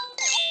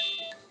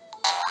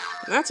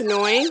 That's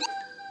annoying.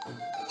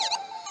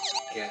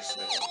 guess I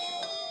don't give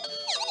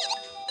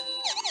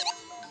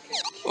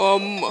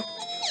up.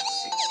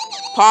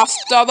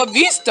 Pasta la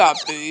vista,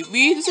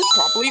 baby. This is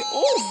probably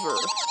over.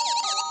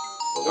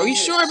 Are you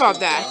sure about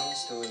that?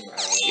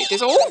 It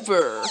is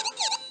over.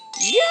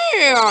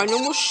 Yeah, no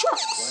more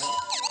sharks.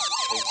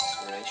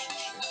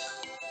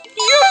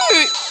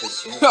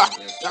 Yeah.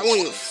 That won't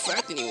even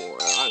affect anymore.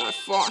 I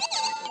fought.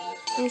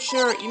 I'm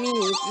sure. You mean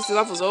this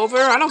level's over?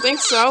 I don't think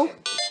so.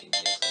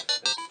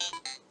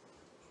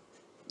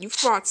 You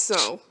thought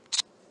so.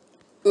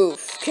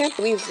 Oof. Can't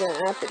believe it's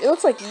gonna happen. It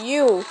looks like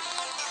you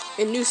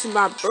in New Super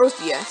Mario Bros.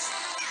 Yes.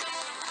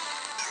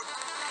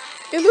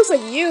 It looks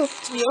like you,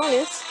 to be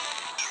honest.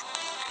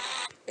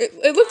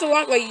 It looked a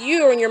lot like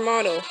you in your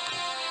model.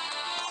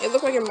 It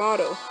looked like your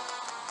model.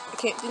 I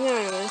can't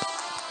deny it.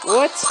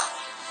 What?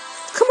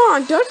 Come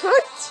on, Duck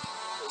Hunt!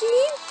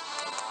 Dean?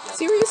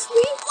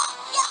 Seriously?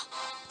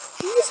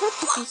 You just have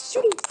to be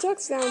shooting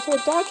ducks down until a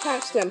dog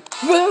catches them.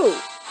 Whoa!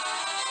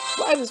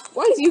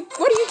 Why do you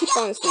keep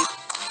falling asleep?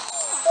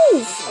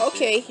 Oof.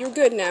 Okay, you're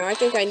good now. I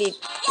think I need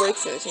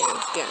breaks in his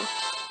hands again.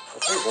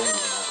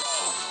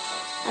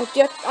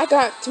 I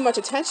got too much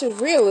attention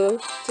really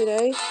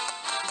today.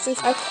 Since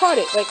I caught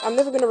it, like I'm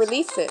never gonna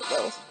release it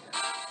though.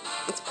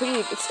 It's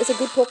a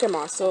good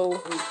Pokemon,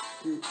 so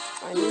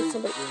I need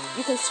somebody.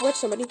 You can switch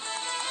somebody.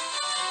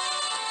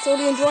 So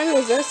the enjoyment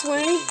was this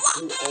way.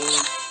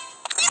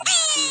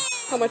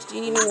 How much do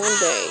you need in one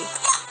day?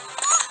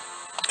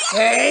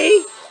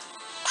 Hey!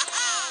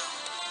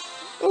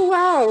 Oh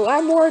wow, I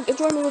have more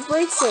enjoyment with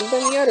Braixen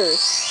than the others.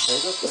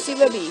 Let's see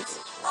Libby's.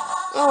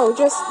 Oh,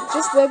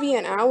 just Libby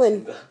and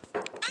Alan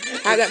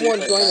had that more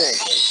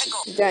enjoyment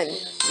than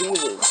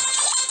Lulu.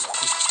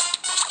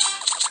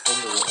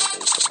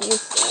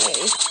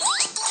 Okay.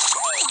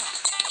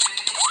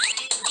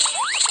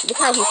 Look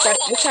how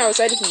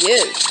excited he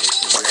is.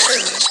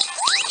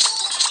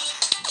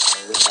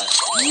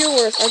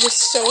 Viewers are just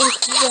so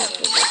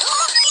incredible.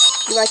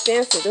 You like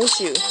dancing, don't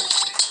you?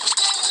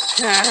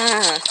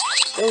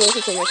 Don't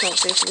listen to my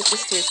conversation, just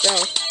listen to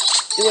yourself.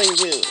 Do what you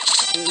do.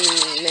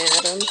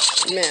 Madam.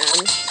 Man.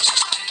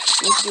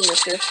 You do,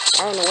 mister.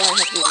 I don't know why I have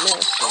to be a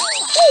mess.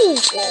 Oh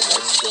my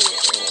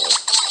goodness.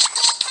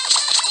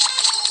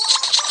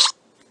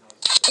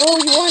 Oh,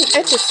 you want to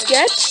etch a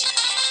sketch? I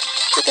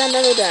think I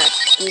remember that,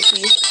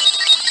 Goofy.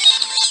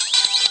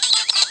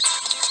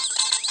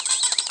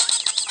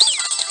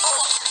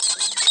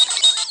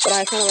 But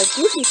I kind of like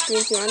Goofy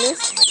screen on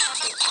this.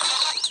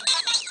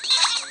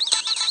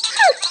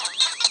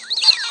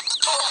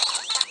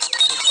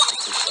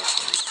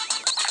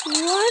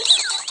 What?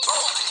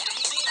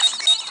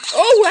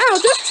 Oh wow,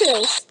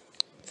 DuckTales!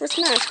 For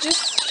Smash,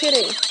 just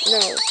kidding.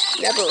 No,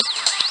 never.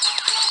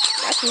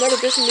 That's another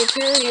different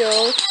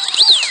material.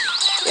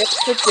 It's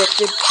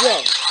predicted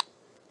joke.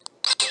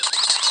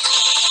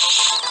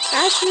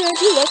 Actually, I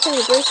do love playing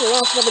the Bracer a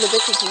lot, so I've been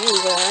addicted to you,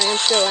 but I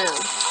still am.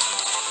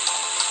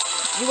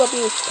 You love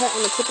being pet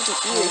on the tip of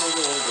his ears.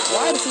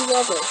 Why does he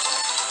love it?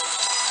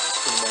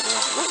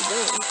 Not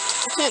them. I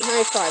can't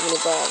high five in a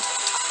dog.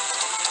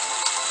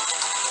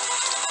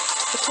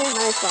 I can't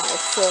high five,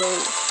 so.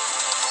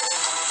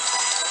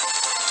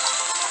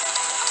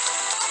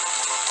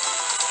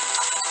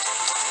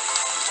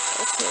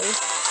 Okay.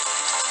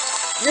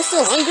 You're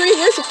still hungry?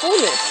 Where's your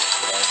fullness?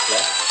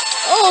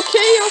 Oh,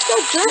 okay, I'll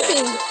stop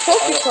dropping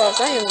Pokeballs.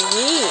 I am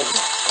mean.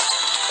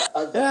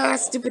 Ah,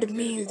 stupid of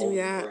me to do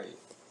that.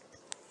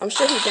 I'm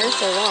sure he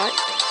danced a lot.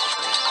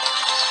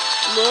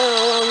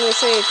 Well, I'm gonna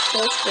say it's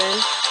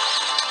Tailspin.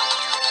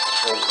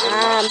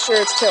 I'm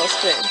sure it's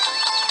Tailspin.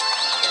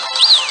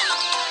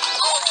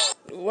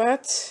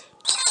 What?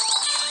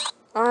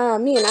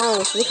 Me and Alan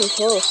was looking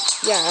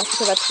close. Yeah, that's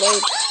because I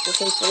played with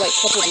him for like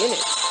a couple of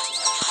minutes.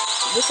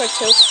 It looks like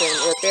Tailspin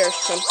or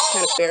some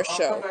kind of bear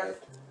show.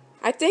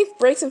 I think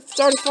Braixen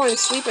started falling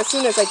asleep as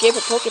soon as I gave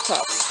it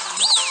Pokepuffs.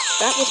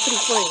 That was pretty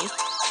funny.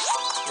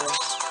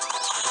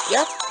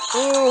 Yep.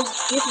 Oh,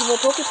 give me more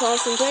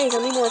Pokepuffs and things. I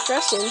need more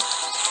refreshing.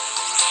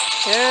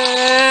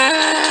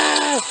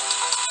 Ah!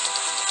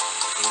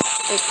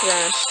 It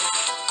crashed.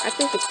 I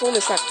think its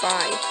fullness at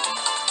 5.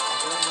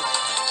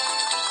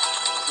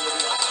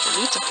 I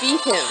need to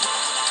feed him.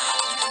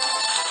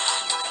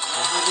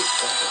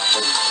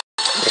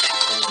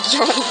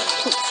 John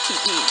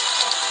TV.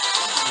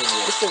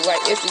 It's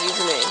the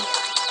username.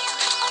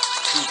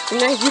 And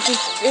now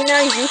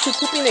you keep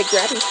pooping a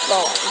gravity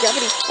fall.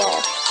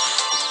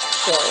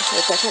 So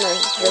it's that kind of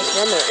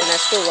rumor, and I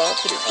still love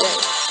to this day.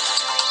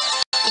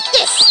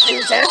 This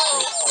loser.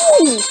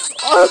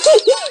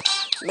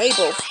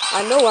 Mabel,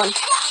 I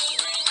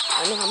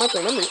I know how much I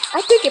remember.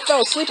 I think it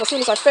fell asleep as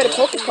soon as I fed it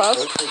Pokepuff.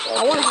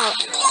 I wonder how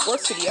it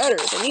works to the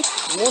others. I need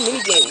more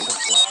minigames.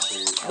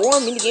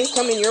 More minigames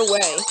coming your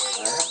way.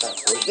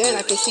 Then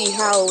I can see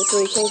how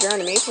to change your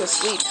animation to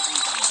sleep.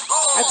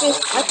 I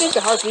think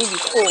the hearts need to be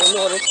full in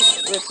order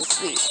for it to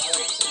sleep.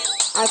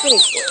 I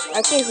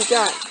think we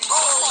got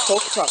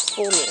Pokepuff's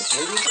fullness.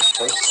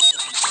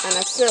 And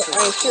I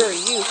assure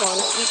you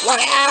falling asleep.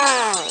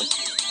 Wow!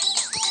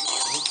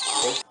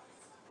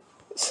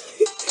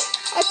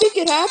 I think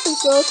it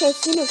happens though, because as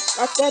soon as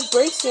that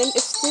breaks in,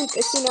 it's soon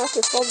after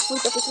it falls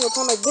asleep every single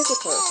time I visit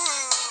her.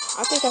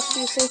 I think I should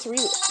do the same to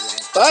Riolu.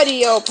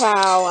 Buddy, oh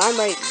pal, I'm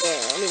right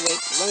there. Let me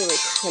wake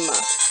him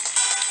up.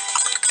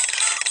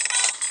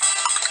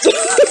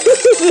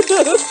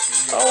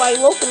 Oh, I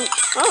woke him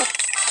up.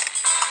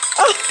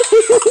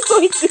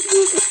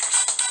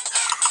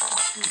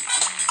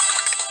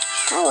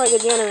 How do I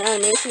get the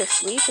animation of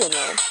sleeping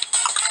though?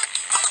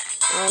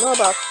 I don't know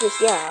about this.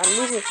 Yeah, I'm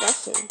losing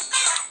affection.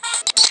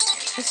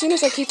 As soon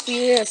as I keep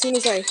feeding it, as soon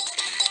as I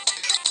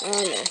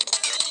don't know.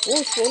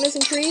 Will fullness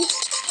increase?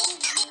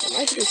 I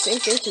might do the same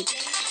thing to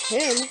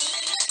him.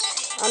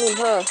 I mean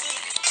her.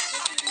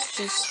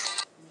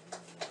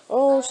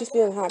 She's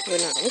feeling happy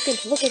now. Look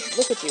at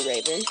you,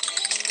 Raven.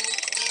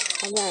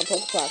 I'm not a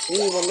Pokepuff. We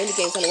need more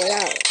minigames on the way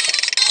out.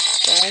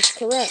 That's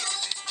correct.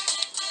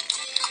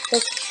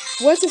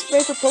 What's his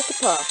favorite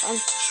Pokepuff?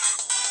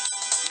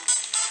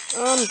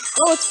 Oh,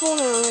 it's full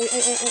now.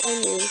 I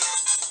knew.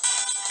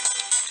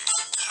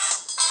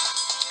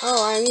 Oh,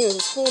 I knew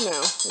it's full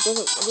now. It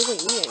doesn't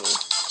need any.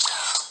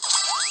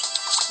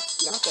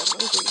 It's not that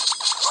hungry.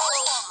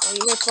 Oh,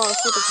 you might fall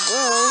asleep as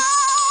well.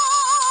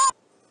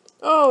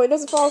 Oh, it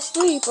doesn't fall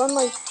asleep,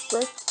 unlike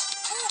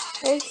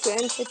Jason.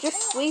 It just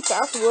sleeps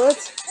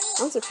afterwards.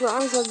 I'm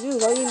surprised how to do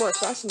that. I need more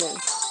fashion then.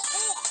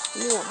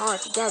 You need more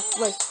hearts. You got,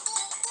 like,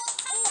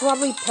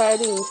 probably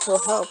petting will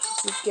help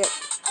you get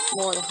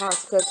more than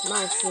hearts, because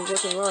mine's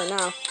getting lower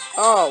now.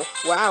 Oh,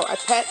 wow, I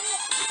pet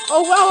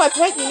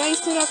you. Now you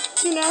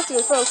soon after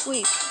it fell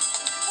asleep.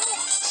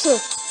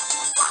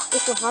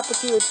 This will happen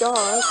to your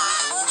dog.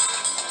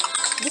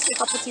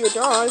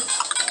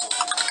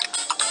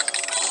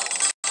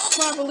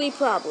 Probably.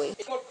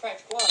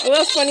 Oh,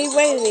 that's funny. He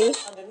waved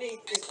at me.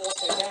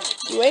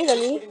 He waved at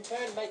me.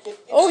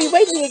 Oh, he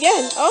waved at me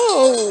again.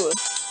 Oh.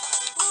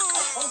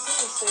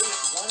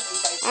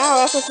 Ow,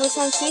 that's my first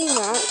time seeing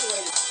that.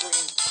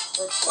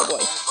 Oh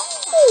boy.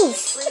 Oof.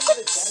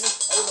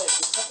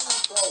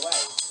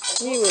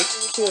 He was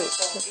cute,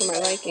 for my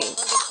liking.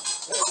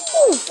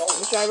 Oof.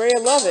 Which I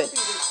really love it.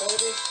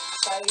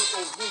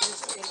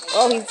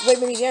 Oh, he's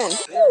waving me again.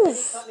 Oof.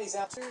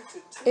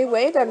 It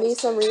waved at me for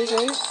some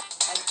reason.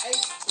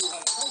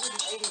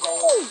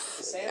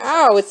 Oof.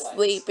 Ow, it's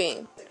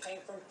sleeping.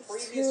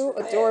 Too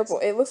adorable.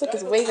 It looks like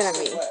it's waving at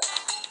me.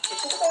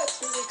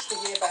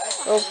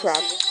 Oh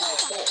crap.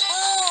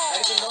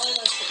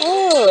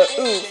 Oh,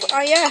 oof.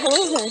 Oh yeah,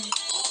 hello there.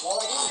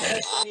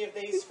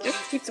 It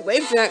just keeps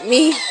waving at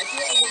me.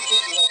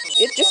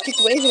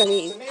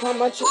 How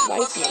much it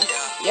likes me.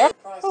 Yep.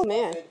 Oh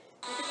man.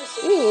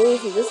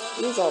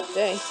 He's all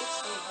day.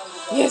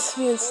 Yes,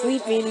 being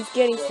sleepy and he's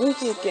getting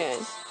sleepy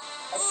again.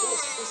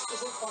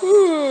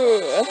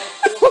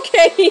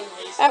 Okay.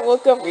 I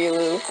woke up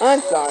Riolu.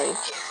 I'm sorry.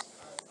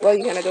 Well,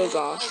 you kind of doze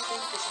off.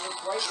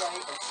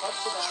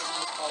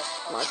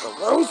 Michael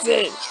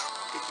Rosen.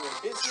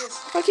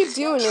 If I keep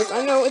doing this,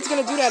 I know it's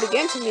gonna do that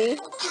again to me.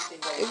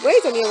 It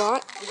weighs on me a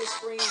lot.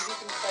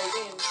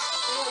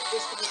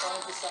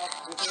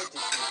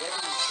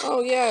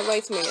 Oh yeah, it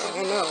likes me.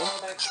 I know.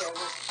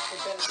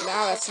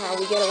 Now that's how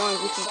we get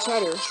along with each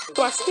other.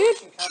 Busted.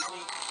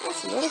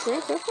 That's another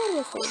Grand Theft Auto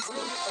reference.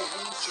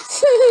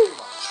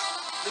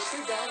 I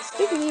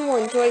think we need more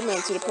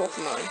enjoyment to the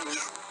Pokemon.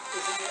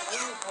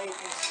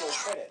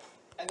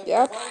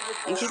 Yep,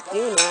 you keep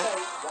doing that.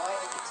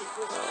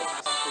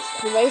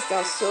 He lays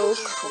down so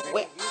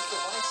quick.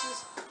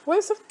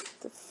 Where's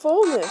the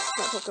fullness of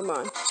that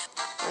Pokemon?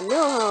 I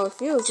know how it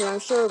feels, and I'm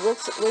sure it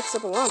wakes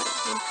up along.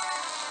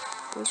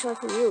 Let me try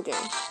for you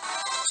again.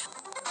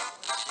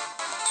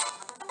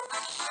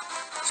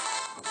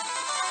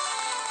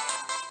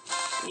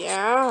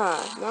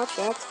 Yeah, not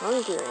that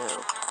hungry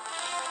now.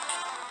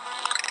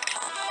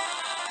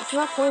 It's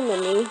not pointing at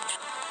me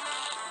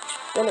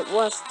than it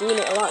was doing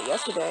it a lot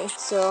yesterday,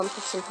 so I'm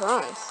just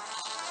surprised.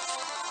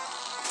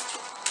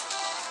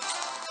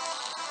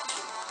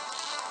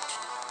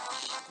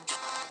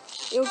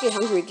 It'll get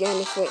hungry again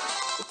if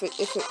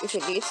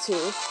it needs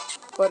to,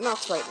 but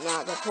not right now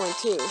at that point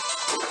too.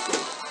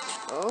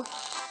 Oh,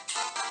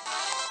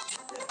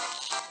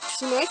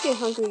 she might get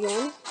hungry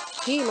again.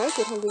 He might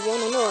get hungry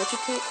again. I know I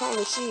keep calling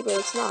it she, but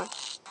it's not.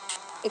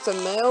 It's a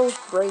male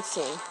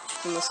Bryson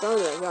from the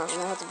starter I got,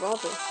 and I have to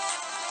evolve it.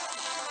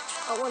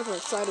 I wonder if I'm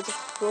excited to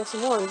go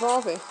some more and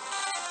evolve it.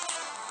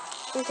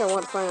 I think I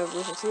want to find out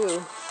version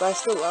 2, but I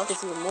still love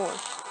this even more.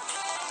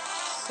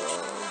 So,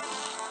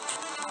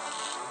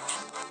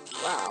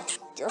 wow,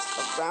 just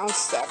around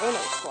 7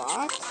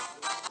 o'clock?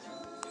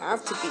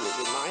 Have to be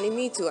reminding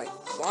me to like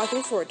log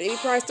in for a daily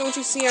prize. Don't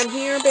you see I'm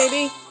here,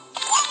 baby?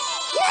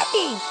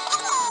 Nothing.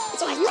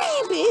 So it's none of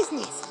your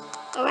business.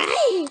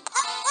 Alright?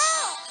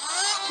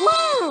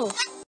 Wow.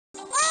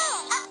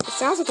 It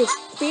sounds like a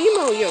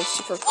female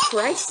Yoshi, for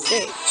Christ's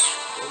sake.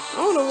 I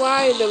don't know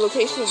why the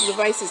location of the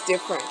device is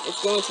different.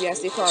 It's going to the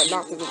SD card,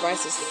 not the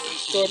device's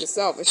storage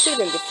itself. It should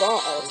have been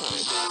default all the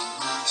time.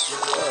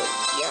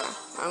 Yeah.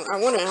 I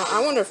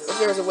wonder if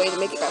there's a way to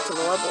make it back to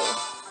normal.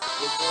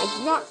 I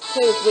did not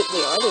play with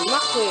Whitley. I did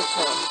not play with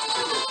her.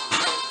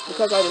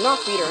 Because I did not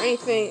feed her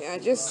anything.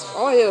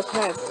 All I did was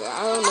pet.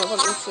 I don't know if I'm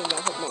interested in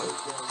that Pokemon.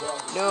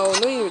 No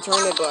need to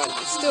return it, but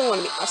I still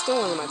want it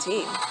on my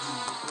team.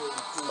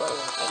 But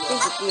I think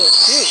it's real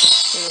cute,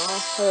 you know.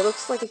 But it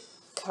looks like a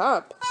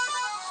cup.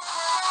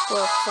 For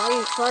a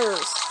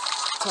fires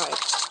type.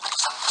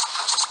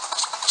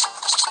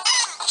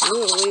 You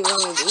really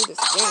want to do this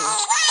again.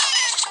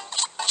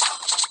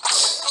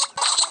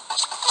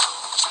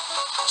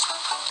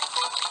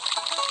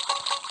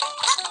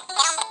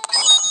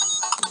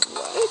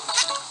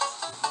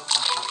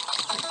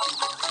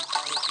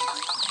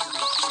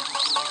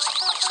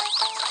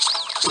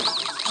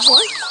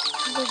 What?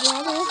 The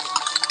water?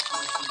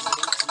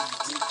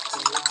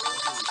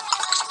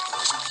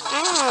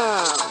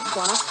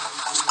 What?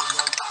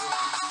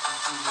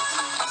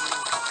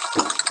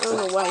 I don't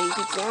know why he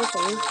keeps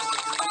dancing.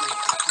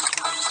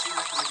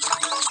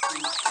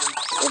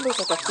 It looks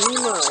like a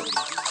female.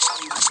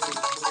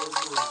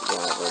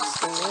 Yeah, but it's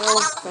the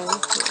male thing.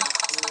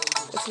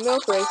 It's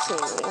milk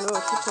racing. I know I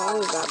keep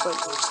calling it that, but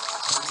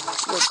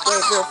it's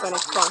very funny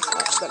stuff.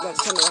 That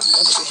kind of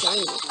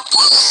shiny. I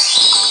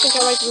think I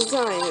like the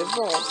design. It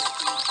evolves.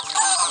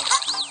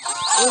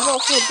 It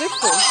evolves so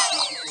different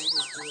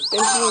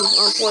than being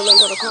on 4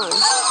 legs all the time. It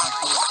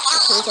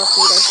turns out to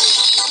be like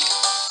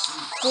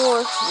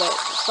 4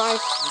 legs,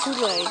 2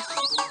 legs.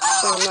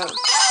 I don't know.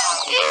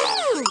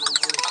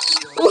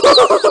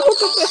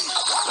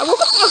 I woke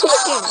up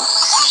again.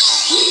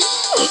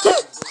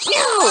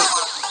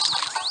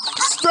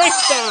 Strike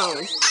down.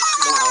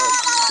 Now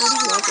it's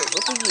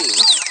look at you.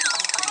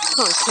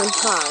 Pumpkin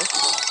pie.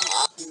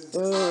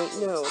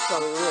 No, it's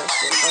probably real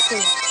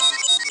shit.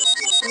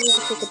 I need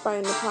to take a bite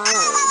in the pie.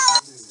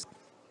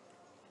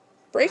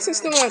 Breaks are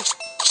still not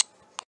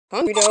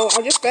hungry though.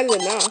 I just fed it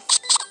enough.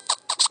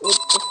 With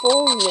the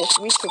fullness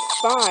reached to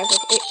 5,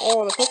 I've ate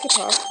all the Poké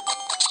Puff.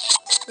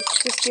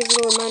 Just gives a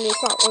little reminder to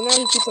stop. Well, now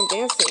he keeps on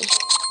dancing.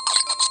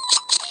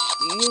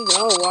 You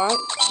know what?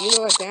 You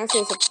know that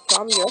dancing is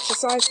probably your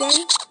exercise then?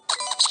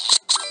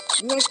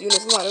 You like doing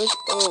this a lot.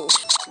 Oh.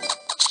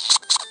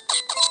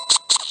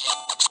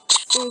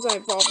 As soon as I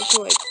evolved into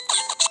like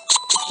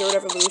the 3rd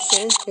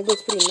evolution, it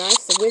looks pretty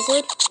nice. The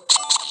wizard.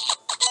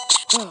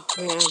 Oh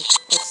man,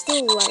 I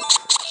still want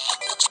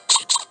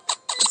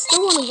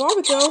to evolve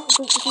it though.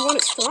 If you want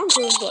it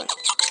stronger, but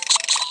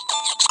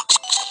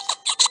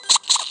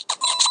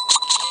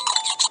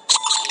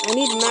I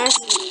need max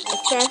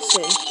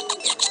affection.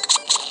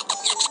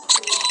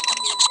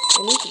 I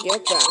need to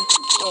get that.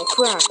 Oh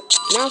crap.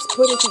 Now it's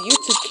put into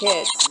YouTube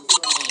Kids.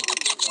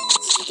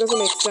 It doesn't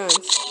make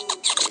sense.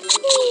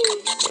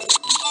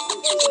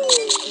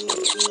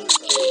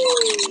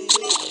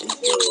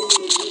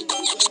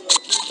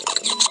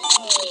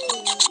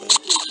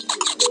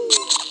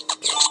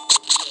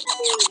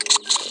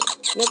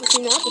 Never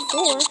seen that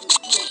before.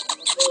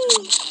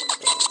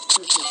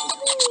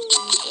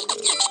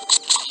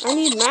 I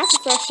need max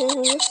affection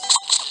in this.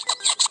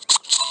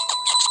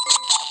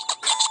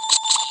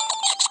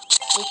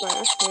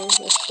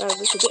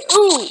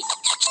 Ooh!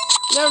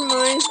 Never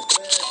mind.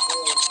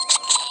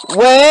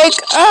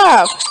 Wake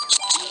up!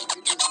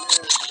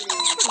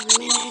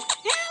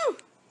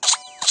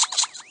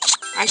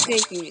 I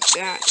think you need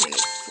that kind of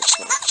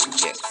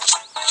yes.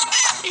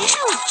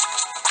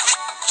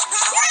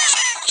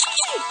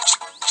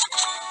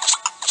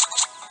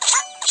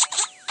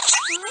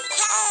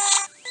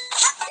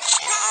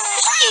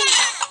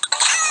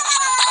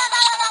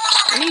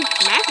 I need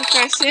max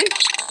affection.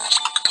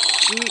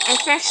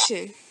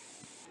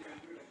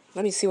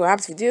 Let me see what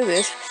happens if we do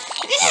this.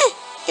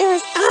 It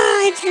was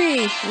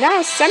Idri. Now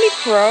I'm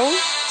semi-pro,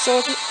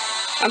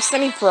 I'm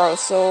semi-pro,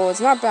 so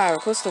it's not bad. We're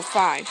close to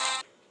 5.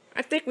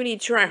 I think we need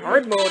to try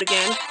hard mode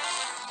again.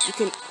 You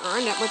can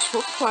earn that much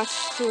Poké Puff as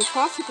soon as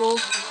possible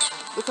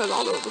because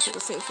all those look like the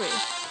same thing.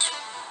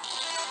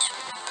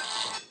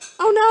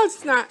 Oh no,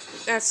 it's not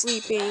that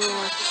sleepy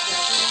anymore.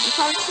 You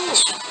probably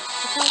should.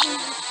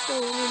 A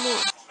little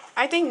more.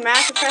 I think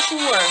max affection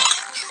works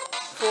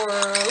for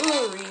a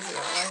little reason.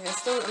 I'm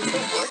still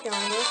working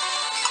on it.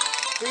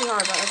 Pretty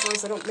hard, but as long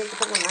as I don't make the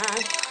Pokemon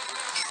mad.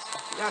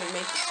 You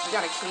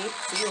gotta keep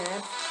feeding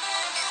it.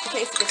 In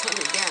case it gets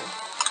hungry again.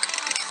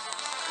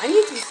 I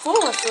need to be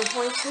full at some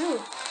point too.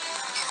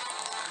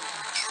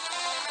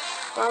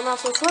 But I'm not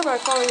so sure about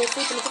falling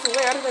asleep in a different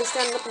way other than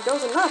standing up and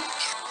dozing up.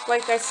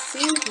 Like I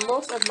see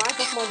most of my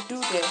Pokemon do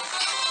this.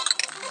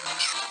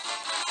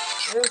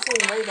 I don't see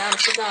them lay down and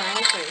sit down or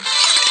anything.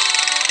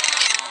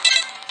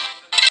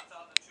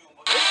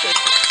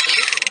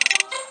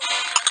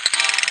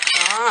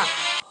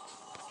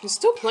 I'm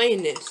still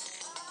playing this.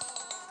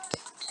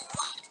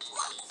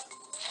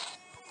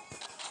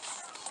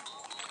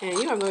 And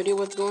you have no idea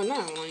what's going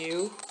on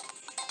you.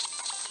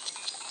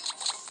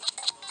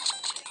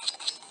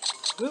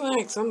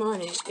 Relax, I'm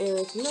on it.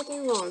 There's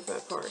nothing wrong with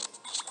that part.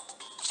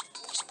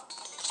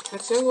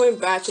 Actually, I'm going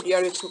back to the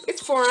other two.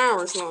 It's 4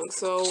 hours long,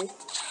 so...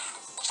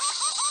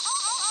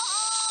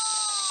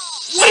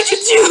 What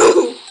did you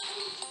do?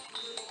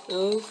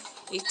 Oh,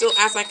 you still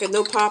act like a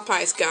no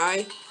Popeyes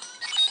guy.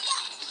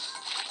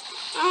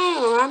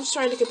 Oh, I'm just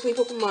trying to complete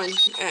Pokemon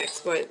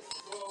X, but...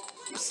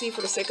 You see,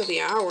 for the sake of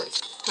the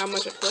hours, how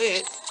much I play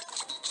it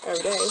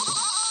every day.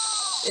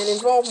 And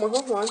involve more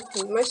Pokemon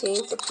with my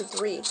teams up to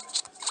 3.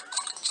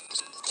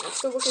 I'm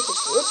still looking for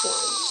good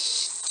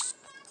ones.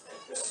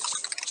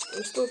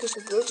 I'm still looking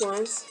for good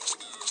ones.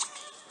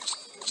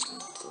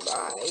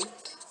 Bye.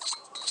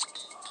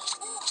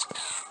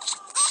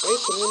 Wait,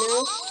 can you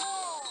now?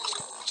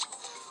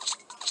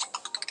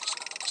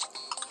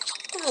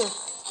 Oh.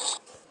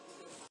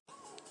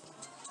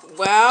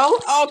 Well,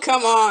 oh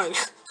come on.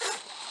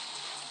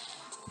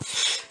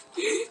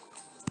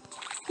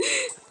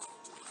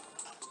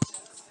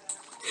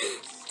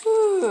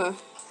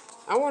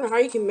 I wonder how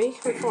you can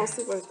make her fall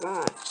asleep like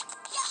that.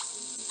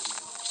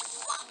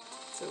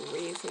 So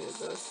raising it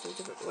does in a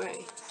different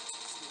way.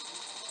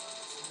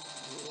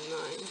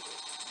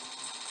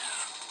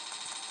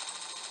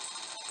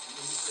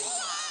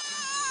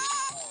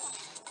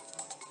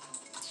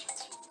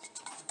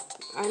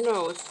 9. I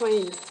know, it's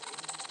plain.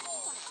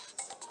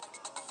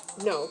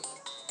 No.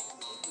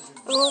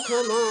 Oh,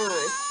 come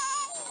on.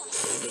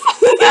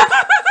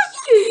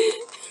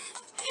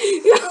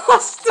 No,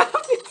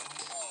 stop it.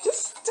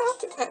 Just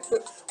stop it. At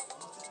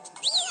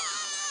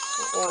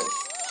once.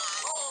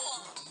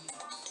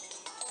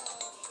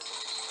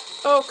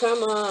 Oh,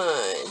 come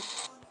on.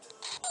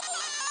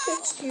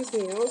 Excuse me,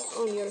 I was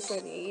on the other side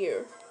of the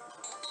ear.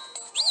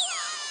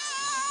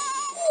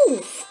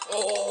 Oof.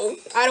 Oh,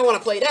 I don't want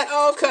to play that.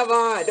 Oh, come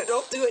on.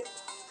 Don't do it.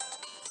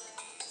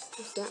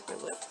 What's that? My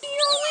lip.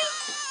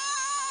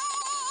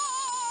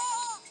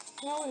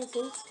 No, it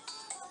isn't.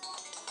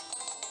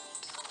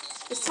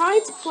 It's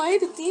time to play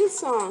the theme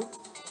song.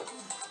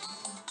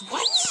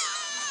 What?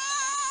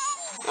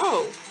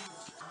 Oh.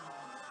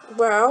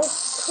 Well,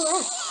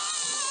 correct.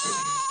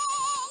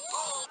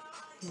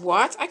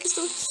 What? I can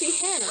still see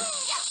hair.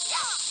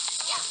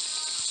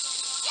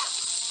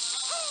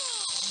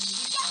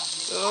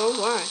 So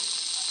what?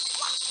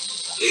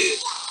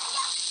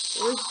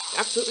 There's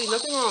absolutely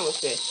nothing wrong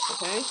with it,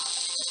 okay?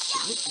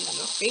 Absolutely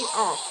nothing.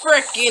 Oh,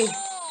 frickin'!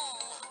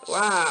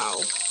 Wow.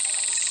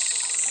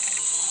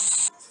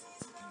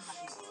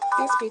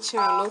 Disney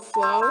Channel, no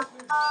flow.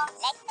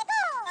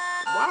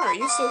 Why are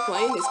you still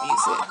playing this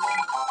music?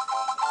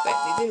 Like,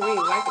 they didn't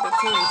really like it at the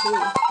time, too.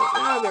 But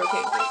now they're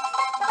okay with it.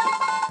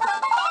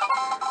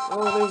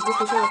 Oh, there's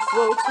Disney Channel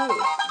flow, too.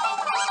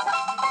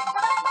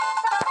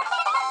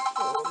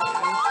 Oh,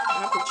 man. I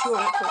have to chew on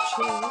that for a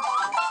change.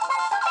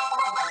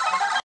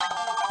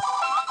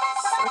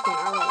 Second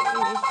hour.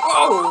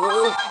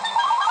 Oh!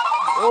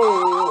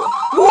 Oh!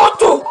 What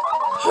the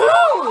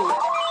hell?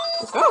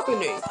 What's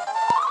happening?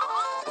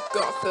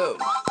 Got them.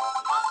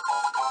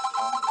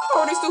 How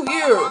are they still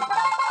here?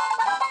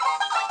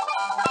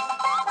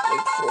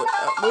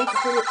 Wait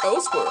for it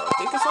elsewhere. I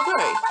think it's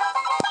okay.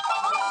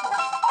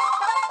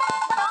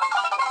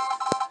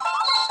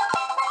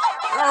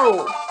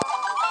 Ow!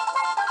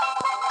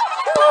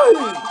 Hey!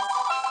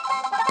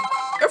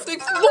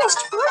 Everything's lost,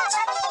 right?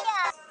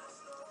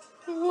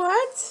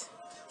 What?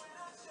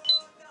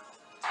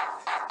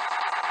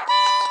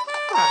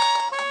 Ah.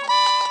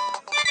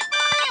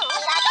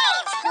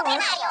 What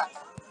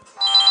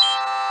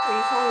are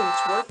you calling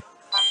this work?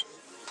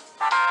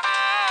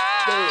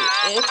 Very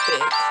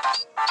epic.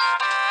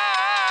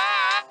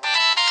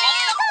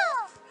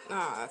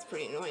 Ah, that's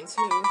pretty annoying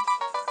too.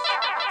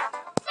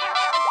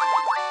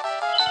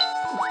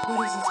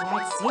 What is this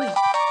magazine?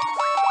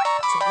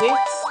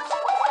 Twix?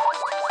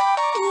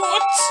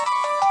 What?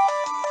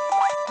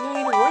 No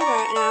need to worry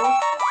about it now.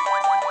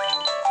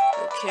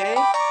 Okay.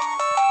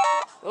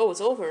 Oh,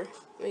 it's over.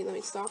 Wait, let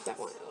me stop that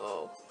one.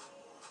 Oh.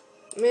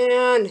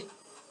 Man,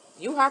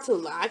 you have to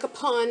lag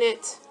upon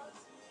it.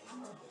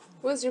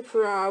 What's your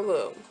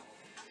problem?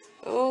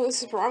 Oh, this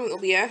is a problem,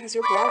 OBS. That's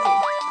your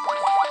problem.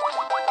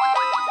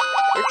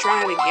 We're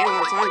trying it again all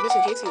the time, just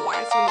in case you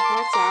lag some of the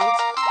parts out.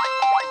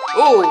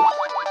 Oh!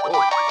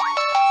 Oh.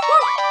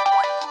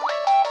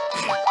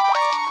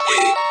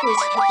 I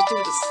have to do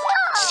this.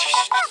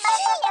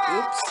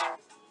 Oops.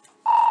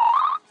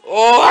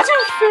 Oh, that's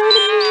unfair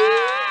to me.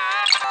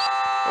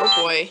 Oh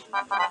boy.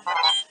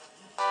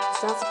 Is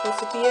that supposed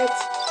to be it?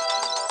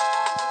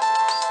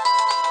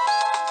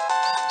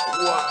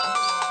 Wow.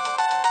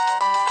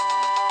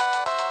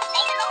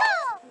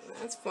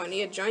 That's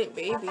funny, a giant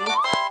baby.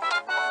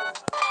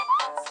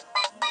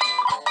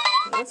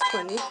 That's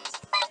funny.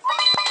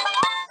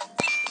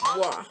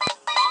 Wow.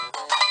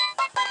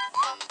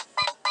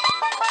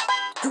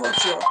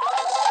 Gotcha.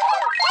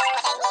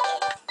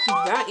 Is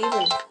that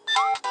even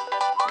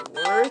a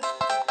word?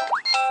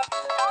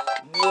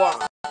 Wow.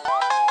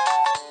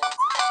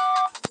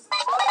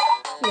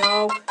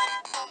 No.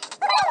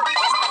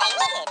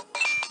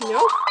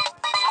 Nope.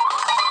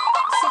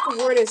 Secret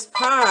word is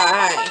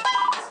pie.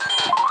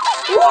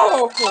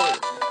 Whoa!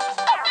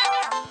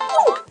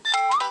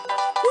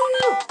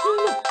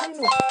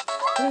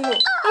 No.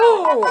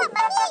 Oh!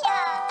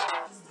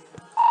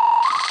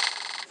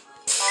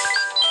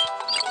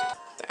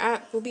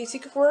 That will be a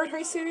secret word? Are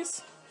you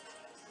serious?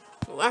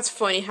 Well, that's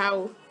funny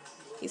how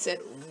he said,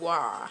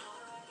 wah.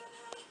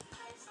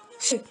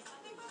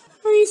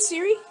 Are you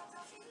serious?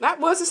 That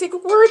was a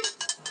secret word?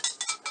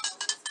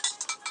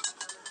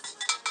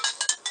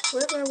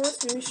 Whatever I was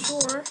to be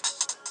sure.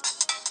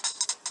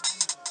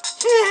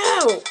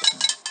 Help!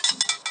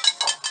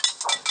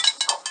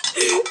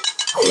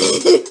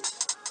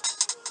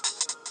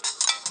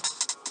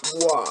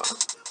 Wah.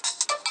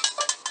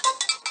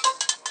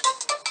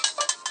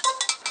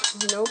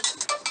 Nope.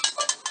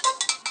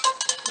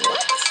 What?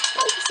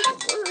 That was a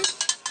secret word.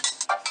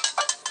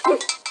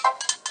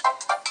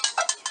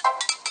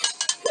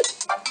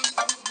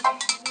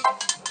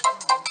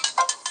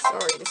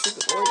 Sorry, the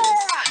secret word is...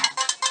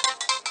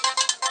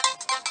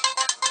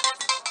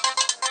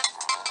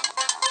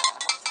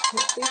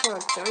 Think how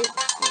giant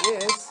he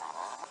is.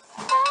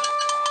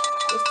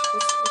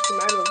 What's the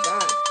matter with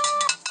that?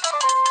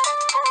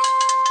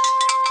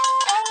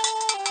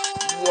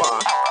 Wow.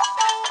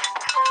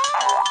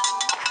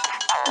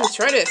 Let's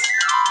try this.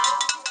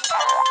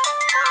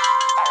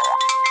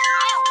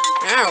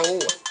 Ow.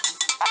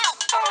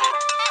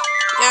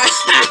 That's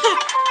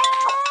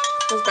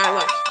bad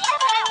luck.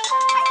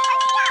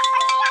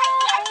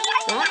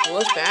 That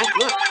was bad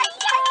luck.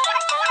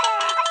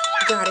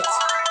 Got it.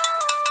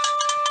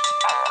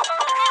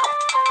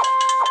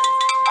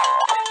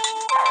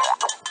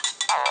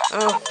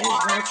 Oh, he's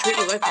gonna treat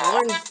you like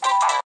one.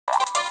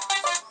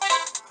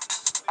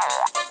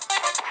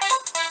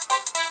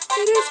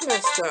 It is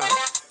messed up.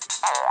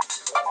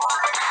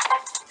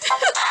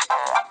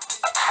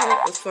 That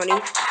was funny.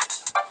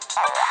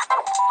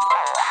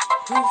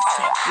 Oh,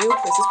 thank you.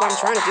 This is what I'm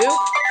trying to do.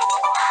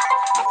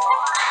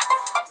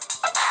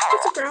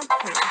 What's a ground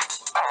pound?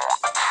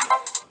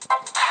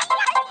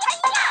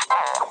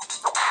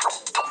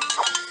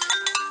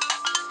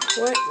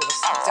 What was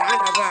that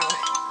about?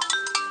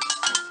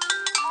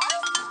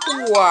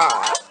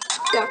 Wow.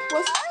 That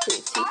was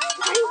pretty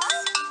nice.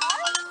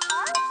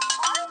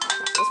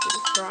 That was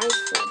pretty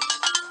prizeful.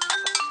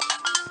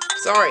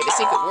 Sorry, the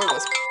secret word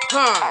was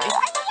pie.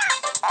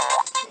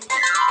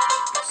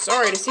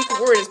 Sorry, the secret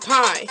word is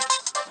pie.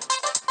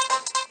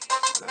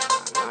 No.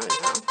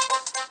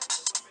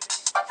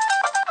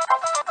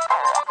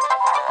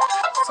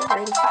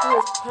 Sorry, the secret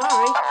word is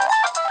pie.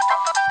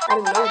 I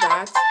didn't know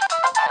that.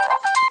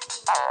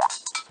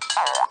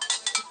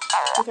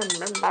 I think I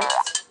remember it.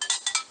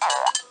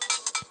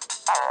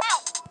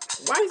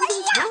 Why is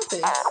this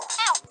happening?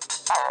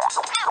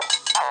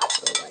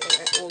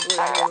 Oh, good,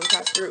 I didn't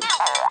pass through.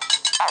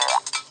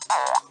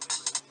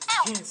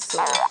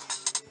 Cancel.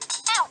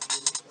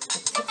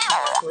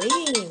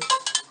 Green.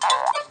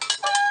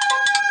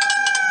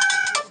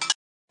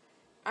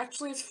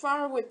 Actually, it's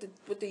flower with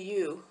the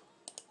U.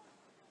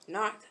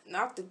 Not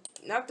the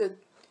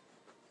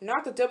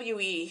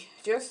WE.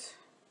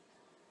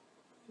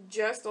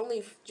 Just only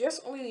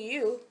the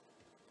U.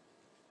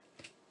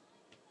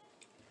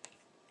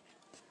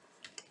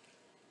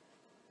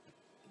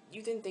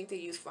 You didn't think they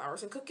use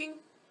flowers in cooking?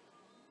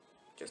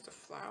 Just a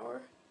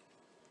flower?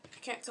 I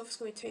can't tell if it's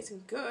going to be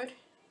tasting good.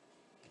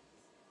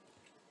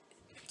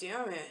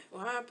 Damn it.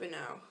 What happened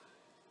now?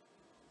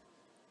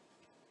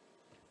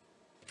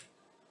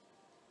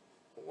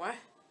 What?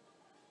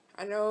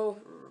 I know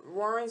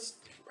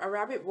a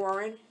rabbit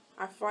Warren.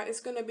 I thought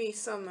it's going to be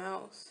something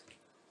else.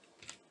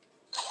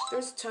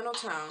 There's Tunnel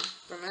Town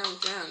from Animal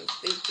Jam.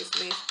 They just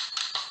make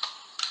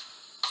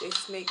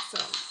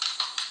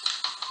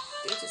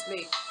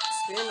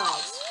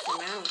spin-offs from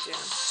Animal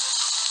Jam.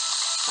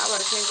 How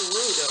about a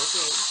kangaroo though?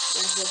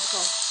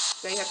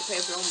 They have to pay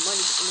their own money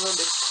in order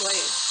to play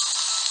it.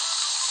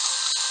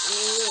 I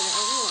mean, really,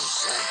 everyone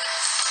play.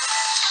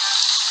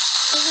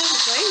 I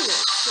haven't played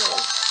it, so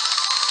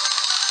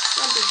it's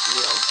not a big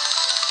deal.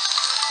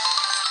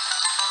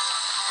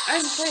 I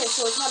haven't played it,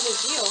 so it's not a big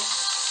deal.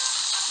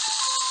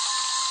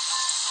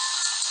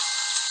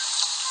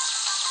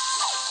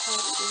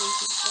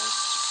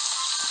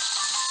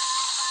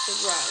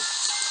 Surprise.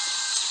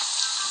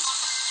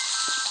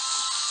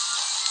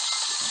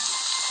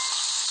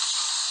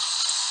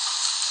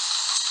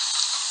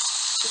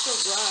 It's so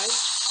dry.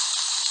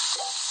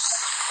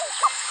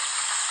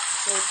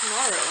 So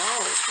tomorrow,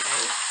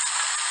 okay.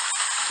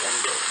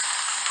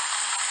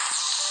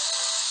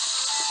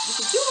 You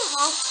can do a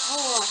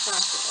whole lot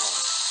faster.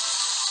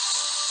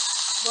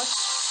 What?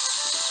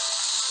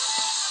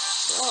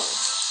 Whoa.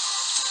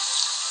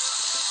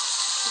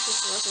 This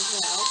is working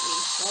out.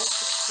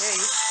 Okay.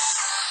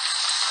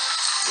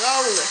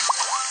 Low.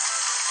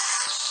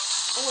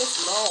 Always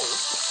low.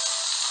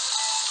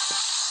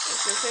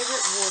 It's my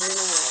favorite word in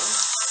the world.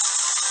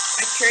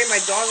 I carry my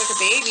dog like a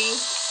baby.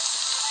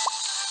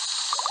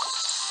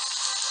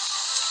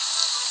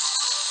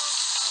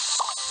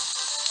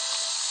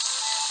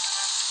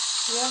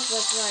 Yeah,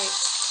 that's right.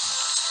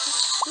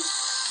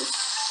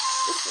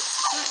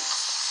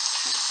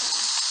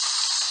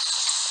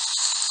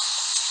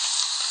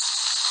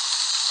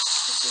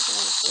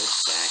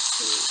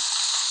 to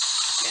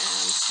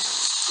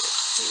downtown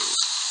to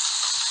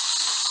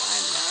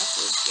find not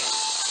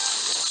forgetting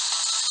about it.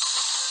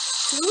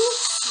 Too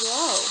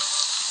slow.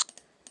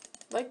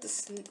 Like the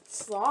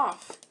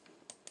sloth.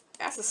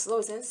 That's the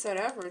slowest insect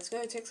ever. It's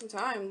gonna take some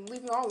time,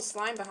 leaving all the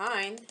slime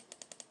behind.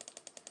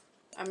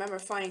 I remember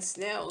finding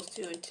snails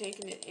too and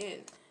taking it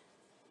in.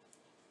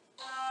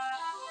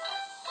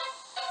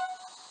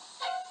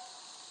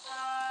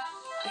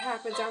 It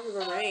happens after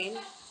the rain.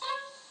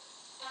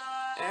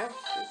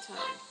 Every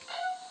time.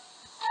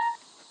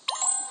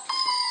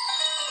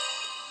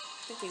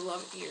 I think they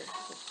love it here.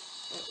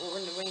 Or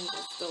when the rain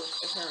is still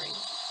occurring.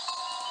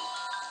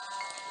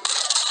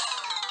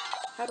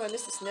 How do I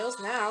miss the snails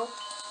now?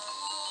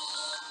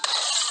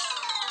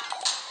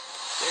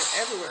 They're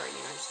everywhere in the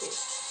United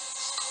States.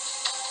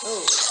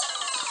 Oh.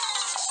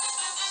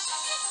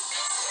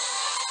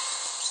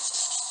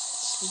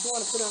 You don't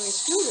want to put on your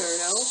scooter,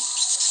 though.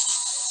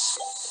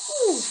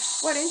 Ooh,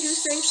 why didn't you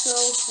say so?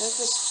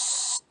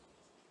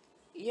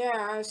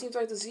 Yeah, it seems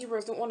like the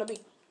zebras don't want to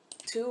be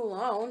too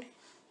alone.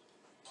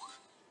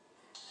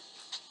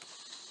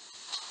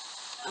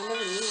 I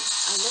never knew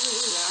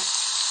that.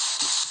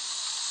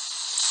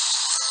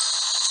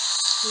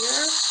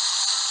 Here?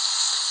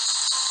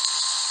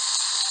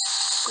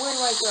 Where do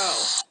I go?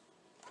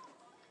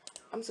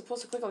 I'm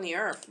supposed to click on the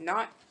earth,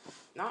 not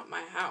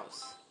my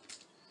house.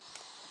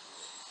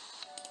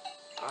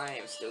 I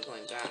am still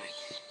going back.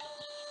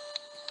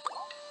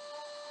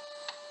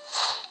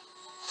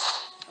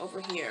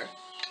 Over here.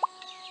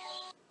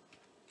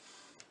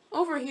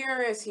 Over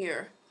here is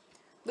here.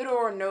 Little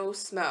or no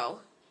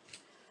smell.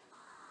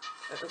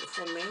 That was a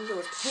flamingo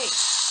with pink.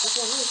 Which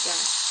one is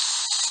that?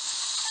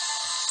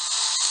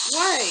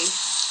 Why?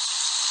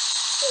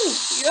 Ooh,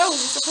 yo, you're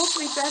supposed to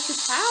be back to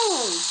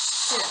town.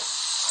 Yeah.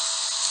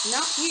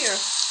 Not here.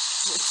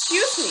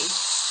 Excuse me.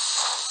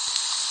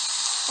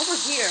 Over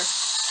here.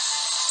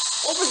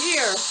 Over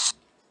here.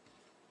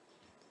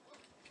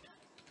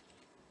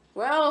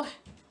 Well,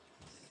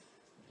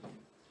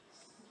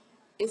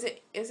 is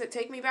it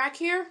take me back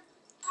here?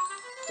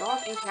 Dog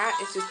and cat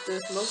is just the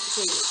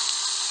domesticated.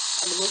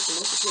 The most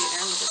domesticated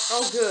animals.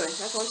 Oh, good.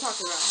 That's what I'm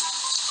talking about.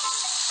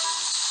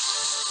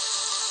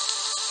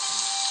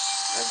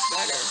 That's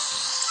better.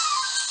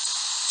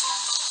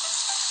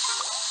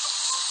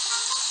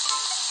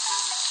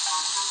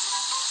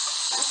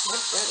 That's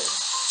much better.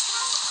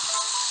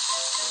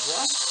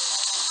 What?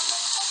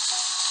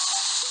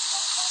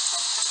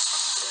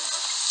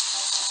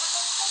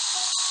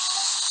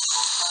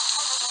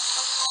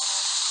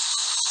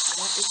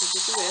 What is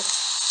this?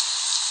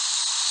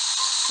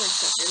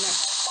 Princess, your neck.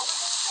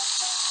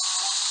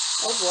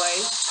 Oh boy.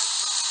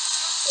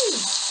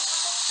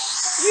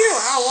 You know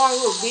how long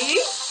it will be?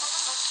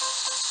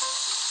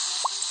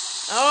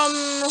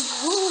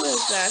 Who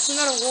is that? It's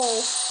another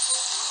wolf.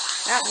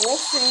 That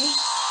wolf thing.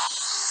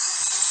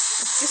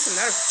 It's just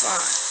another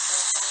fox.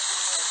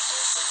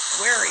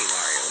 Where are you,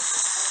 Mario?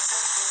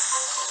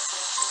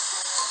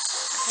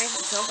 I can't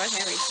tell if I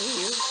can't really see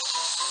you.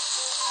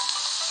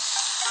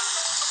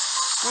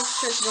 Make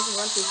sure she doesn't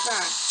run too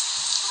fast.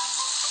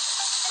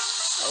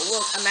 Oh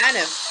look, a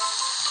mammoth.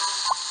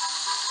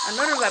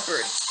 Another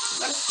leopard.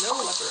 Another snow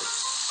leopard.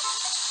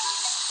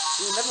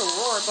 You'll never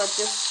roar, but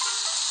just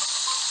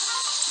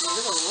you'll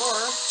never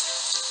roar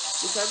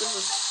because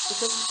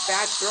of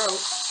bad throat.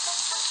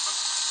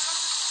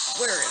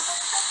 Where is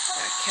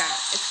that cat?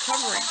 It's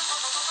covering.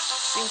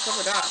 It's being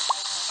covered up.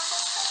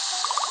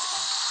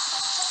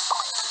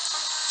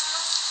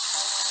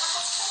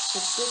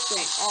 It's a good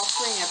thing.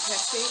 Offering a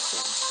pet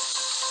station.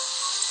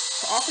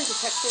 Offering a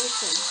pet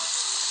station.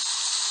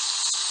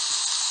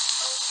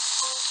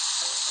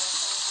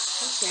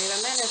 Okay, the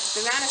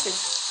mammoth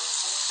is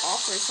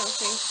offering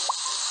something.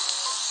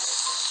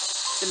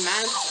 The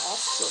mammoth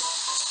also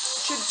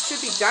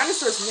should be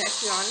dinosaurs next,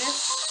 to be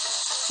honest.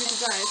 Should be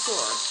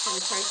dinosaur. So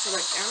we're trying to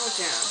like ammo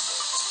down.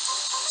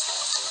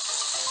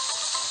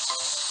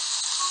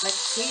 Like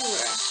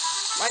T-Rex.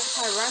 Like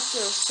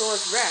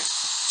Tyrannosaurus Rex.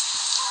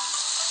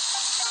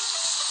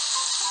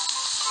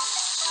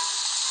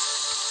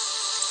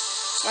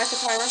 Like a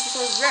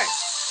Tyrannosaurus Rex.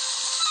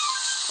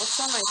 Or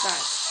something like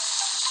that.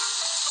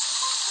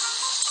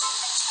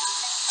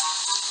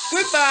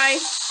 Goodbye!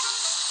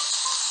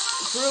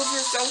 Prove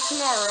yourself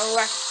tomorrow,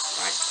 like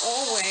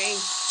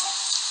always.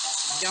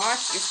 Doc,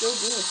 you're still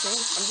doing the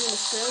same. I'm doing the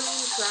same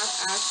crap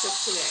as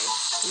today.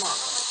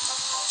 Tomorrow.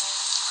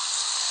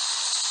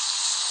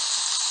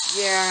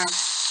 Yeah.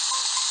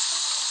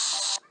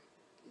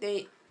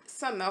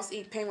 Some else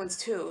eat penguins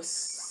too.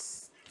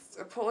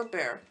 A polar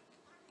bear.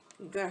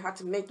 You're gonna have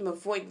to make them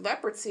avoid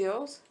leopard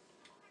seals.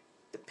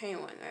 The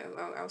penguin,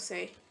 I'll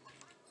say.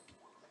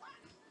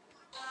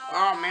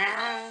 Oh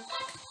man.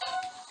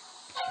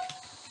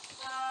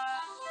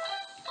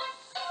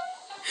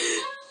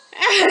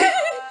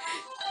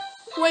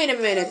 Wait a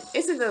minute.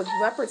 Isn't the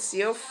leopard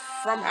seal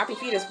from Happy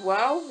Feet as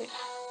well?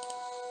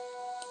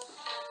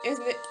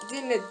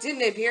 Didn't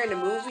it appear in the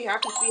movie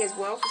Happy Feet as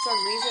well for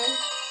some reason?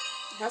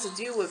 It has to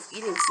do with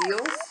eating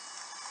seals.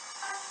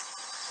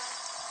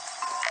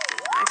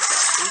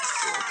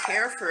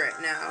 prepare for it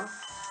now.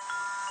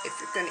 If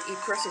you're gonna eat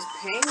precious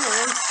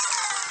penguins.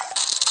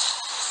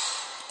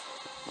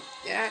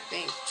 That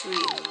thing's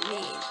treating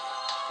mean.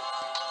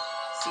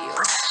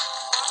 Seal.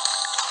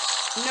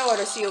 No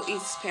other seal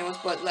eats penguins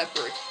but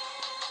leopard.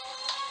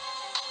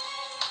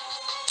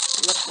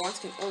 Leopards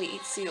can only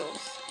eat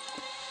seals.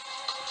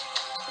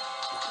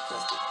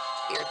 Because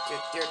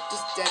they're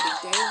just deadly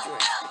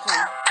dangerous.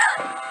 Become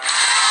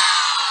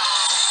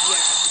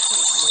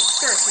more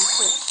thirsty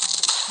for a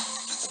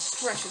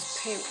precious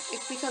penguin.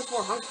 It becomes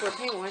more hungry for a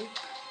penguin.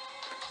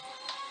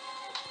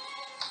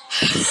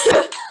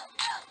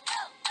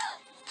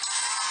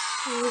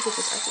 Music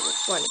is actually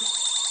funny.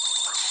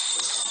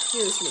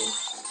 Excuse me.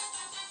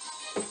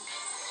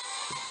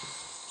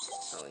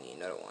 I need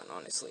another one,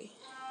 honestly.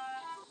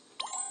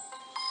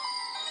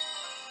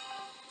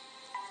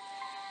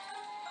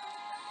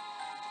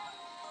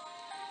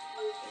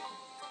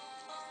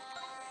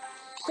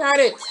 Got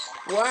it!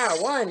 Wow,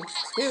 1,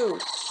 2,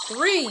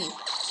 3!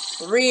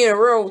 3 in a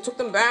row. Took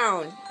them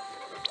down.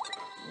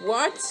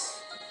 What?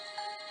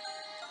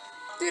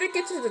 Did it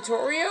get to the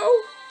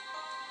tutorial?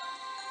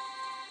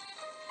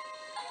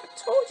 I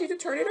told you to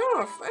turn it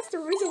off. That's the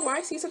reason why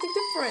I see something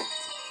different.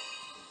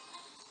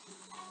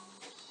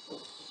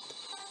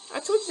 I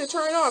told you to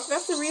turn it off.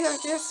 That's the reason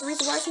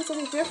why I see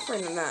something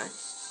different than that.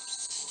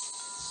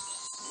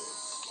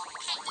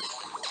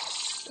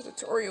 The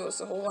tutorial is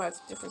a whole lot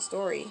different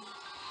story.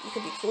 You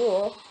can be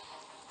cool.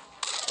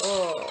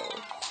 Oh.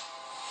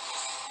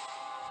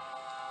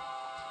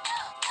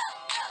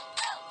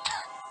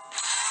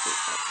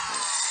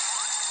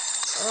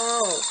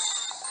 Oh,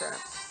 crap.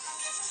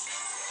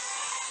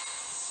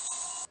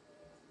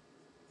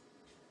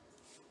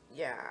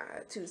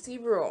 Yeah,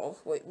 2-0.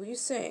 What were you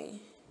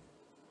saying?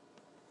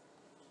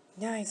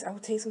 Nice, I will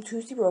take some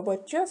 2-0,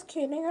 but just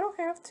kidding, I don't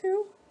have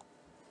to.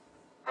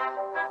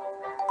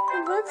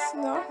 That's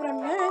not what I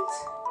meant.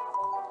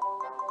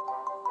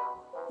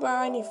 Well,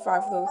 I need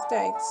 5 of those,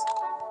 thanks.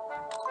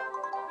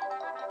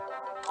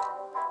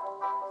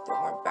 They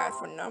weren't bad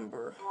for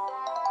number.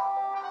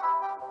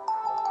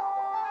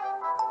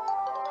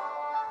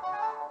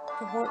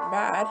 They weren't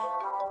bad.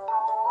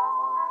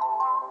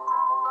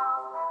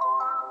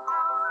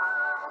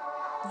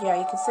 Yeah,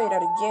 you can say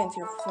that again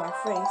to my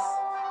face.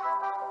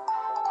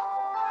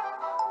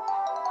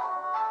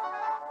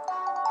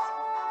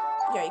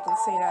 Yeah, you can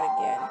say that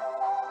again.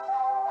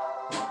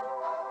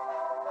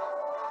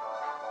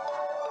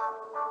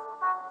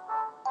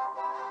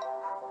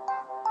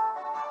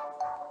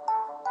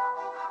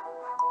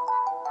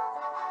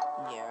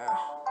 Yeah.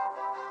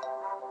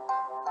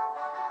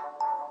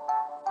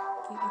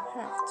 You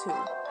have to.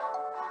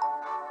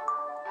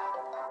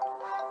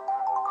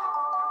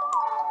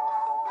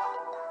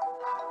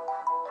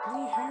 Do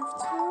you have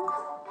to?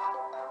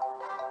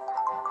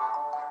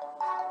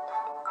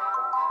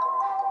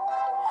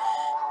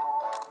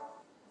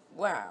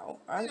 Wow.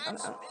 What's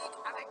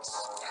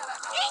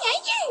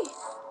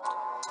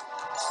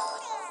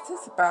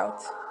this about?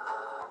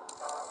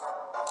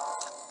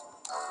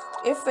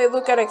 If they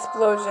look at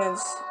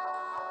explosions.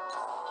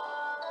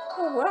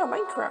 Oh wow,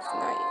 Minecraft's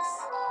nice.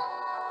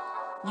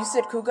 You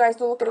said cool guys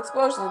don't look at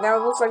explosions. Now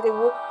it looks like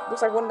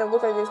looks like one of them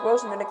look at the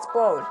explosion and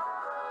explode.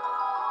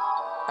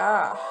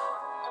 Ah,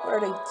 what are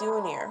they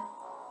doing here?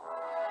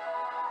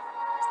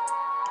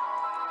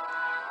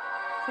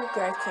 Cool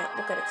guys can't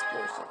look at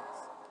explosions.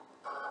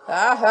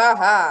 Ha ha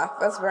ha!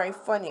 That's very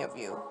funny of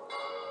you.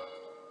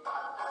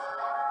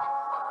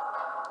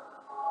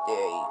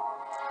 They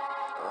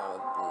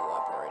blew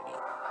up already.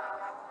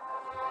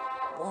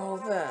 Well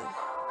then.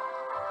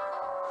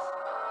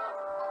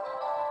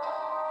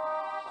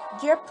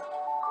 Yep.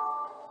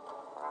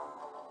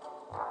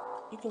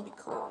 You can be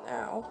cool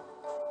now.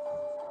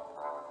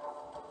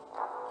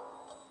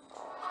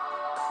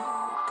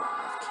 Cool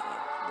guys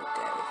can't look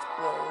at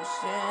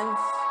explosions.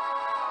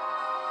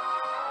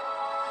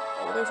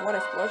 Oh, there's one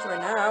explosion right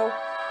now.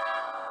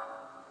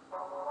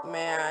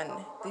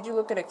 Man, did you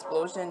look at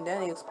explosion?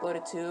 Then it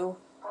exploded too.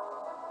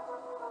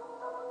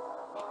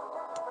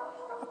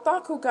 I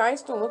thought cool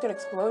guys don't look at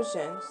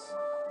explosions.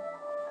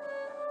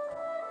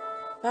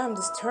 Now I'm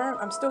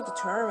still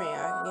determined.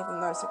 I can give them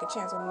another second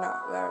chance. I'm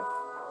not there.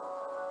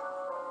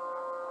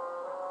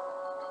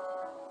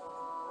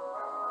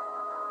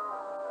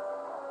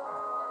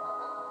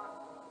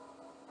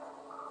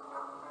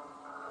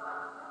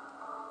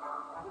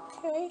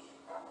 Okay.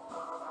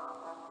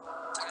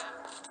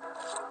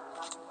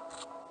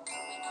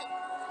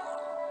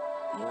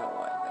 You know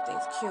what? That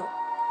thing's cute.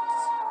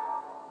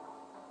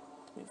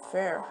 To be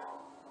fair.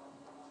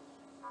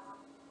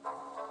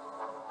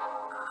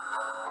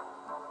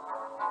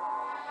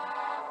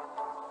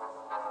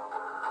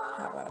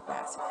 How about a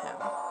basset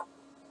hound?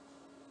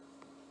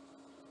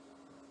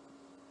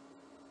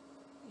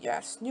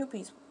 Yeah,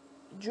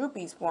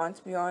 Droopy's one,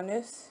 to be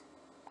honest.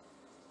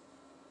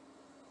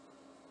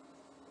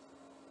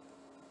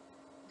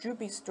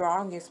 Droopy's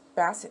strongest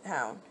basset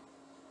hound.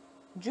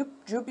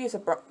 Droopy is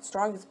the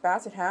strongest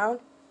basset hound.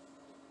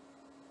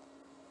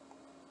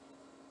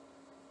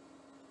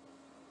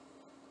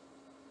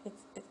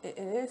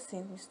 It this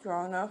seems to be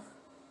strong enough.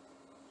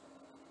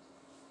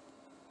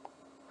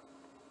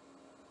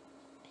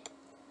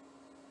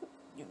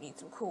 You need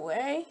some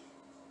Kool-Aid?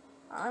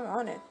 I'm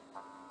on it.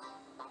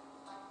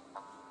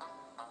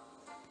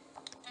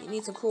 You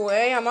need some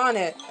Kool-Aid? I'm on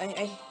it.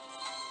 I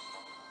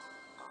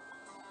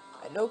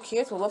know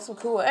kids will love some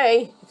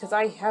Kool-Aid because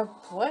I have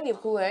plenty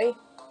of Kool-Aid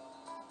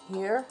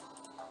here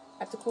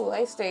at the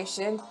Kool-Aid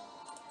station.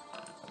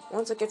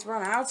 Once it gets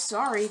run out,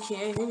 sorry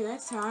kid, maybe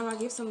next time I'll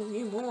give some of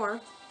you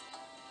more.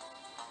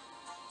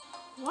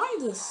 Why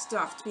this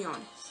stuff, to be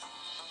honest?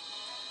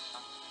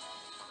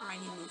 I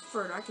need to move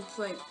further. I can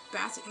play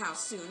Basset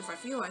House soon if I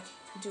feel like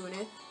doing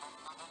it.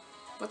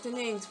 But the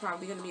name's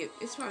probably gonna be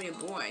it's probably a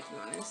boy, to be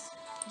honest.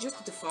 Just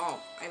the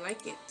default. I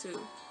like it too.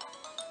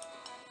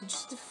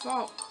 Just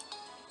default.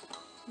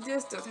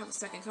 This does have a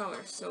second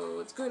color, so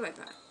it's good like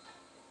that.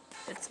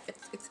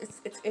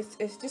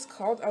 It's just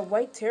called a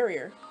White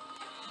Terrier.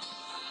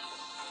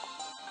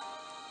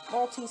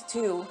 Maltese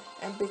 2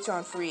 and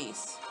Bichon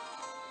Frise.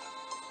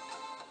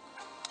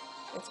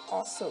 It's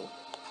also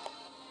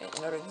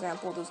another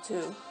example of those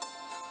two.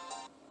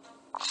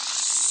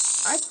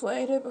 I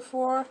played it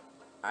before.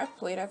 I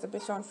played as a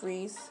Bichon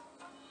Frise.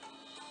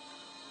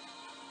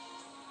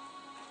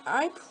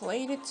 I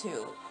played it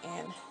too,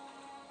 and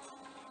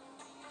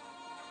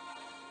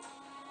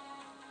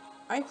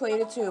but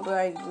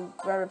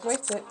I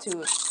replaced it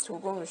to a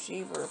Golden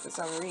Retriever for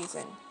some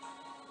reason.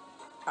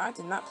 I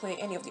did not play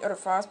any of the other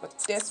files, but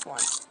this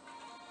one.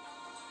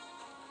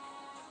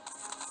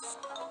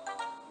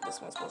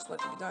 This one's supposed to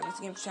let you be done. This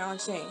game's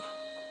challenging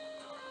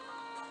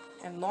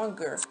and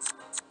longer.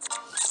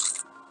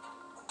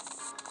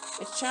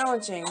 It's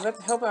challenging. You have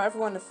to help out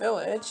everyone in the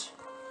village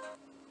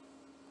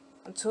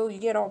until you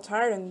get all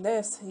tired in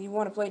this and you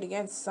want to play it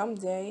again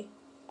someday.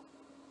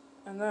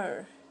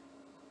 Another.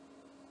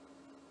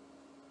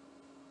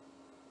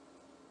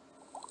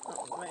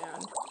 Oh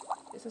man,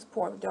 this is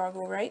poor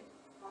doggo, right?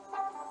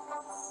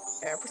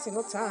 Every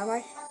single time I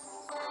land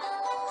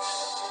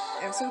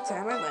on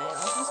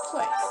this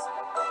place.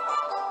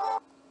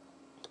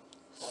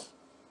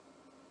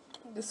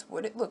 This is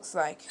what it looks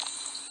like.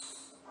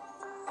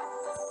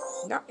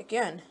 Not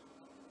again.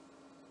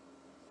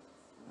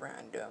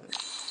 Random.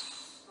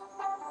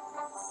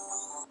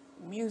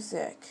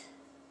 Music.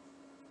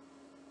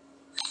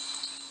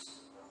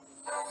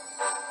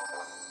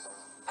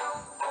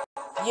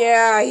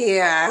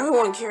 Yeah, who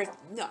won't care?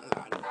 No.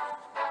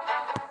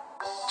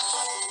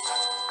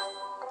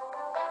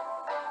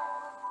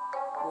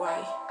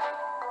 Why?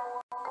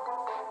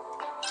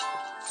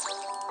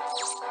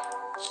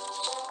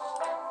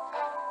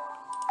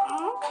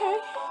 Okay.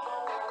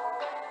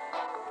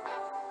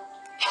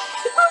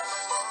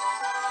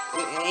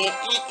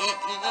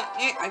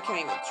 I can't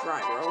even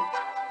try, bro.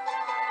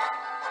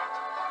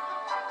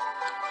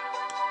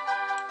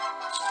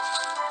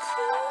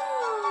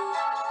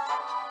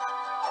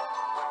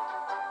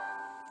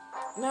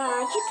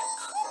 Magic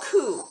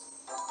Cuckoo.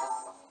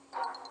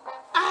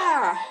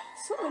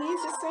 Somebody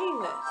is just saying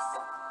this.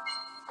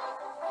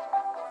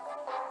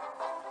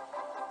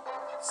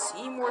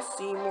 Seymour.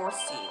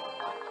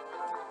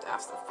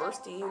 That's the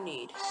first thing you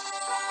need.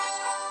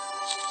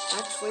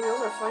 Actually,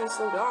 those are fine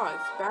slow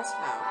dogs. Basset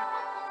Hound.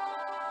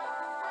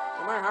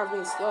 No matter how it's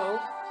being slow,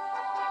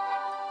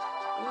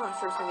 I'm not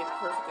sure it's gonna get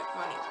perfect at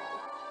hunting.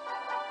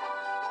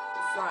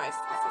 Besides,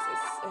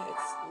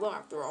 it's low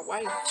after all. Why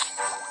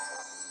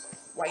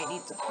you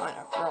need to hunt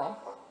after all?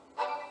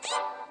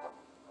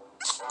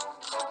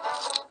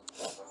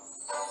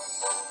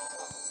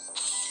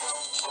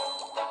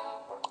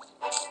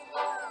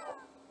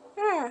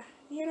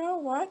 You know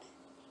what?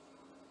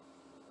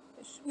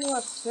 It should be a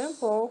lot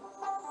simple.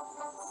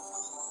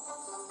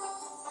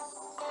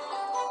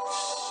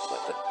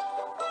 But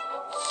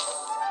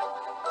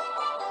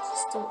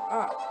it's still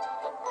up.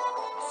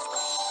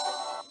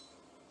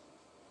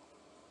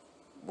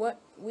 What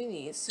we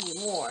need is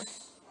Seymour.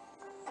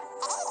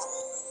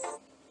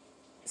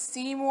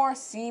 Seymour.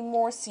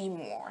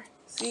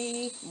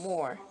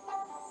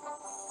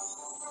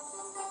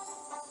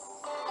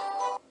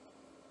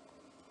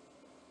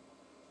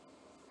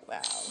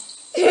 Wow.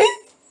 This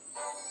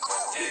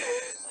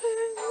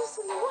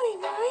is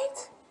annoying, right?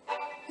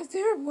 Is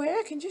there a way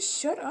I can just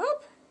shut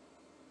up?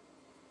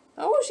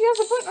 Oh, she has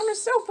a button on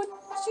herself, but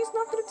she's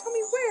not going to tell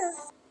me where.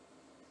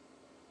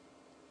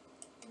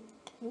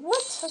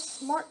 What a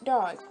smart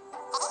dog.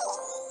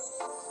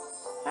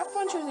 Have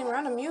fun choosing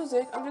random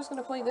music. I'm just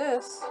going to play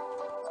this.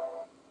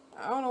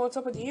 I don't know what's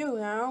up with you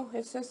now.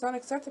 It's just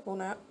unacceptable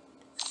now.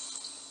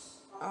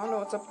 I don't know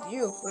what's up with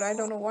you, but I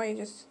don't know why you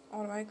just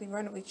automatically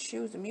randomly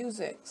choose the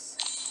musics.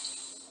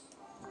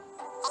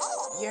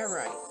 Yeah,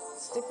 right.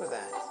 Stick with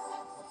that.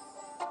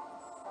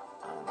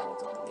 I don't know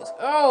what's up with the music.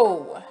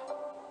 Oh!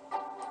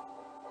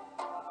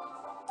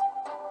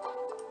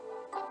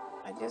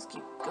 I just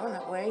keep going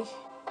that way.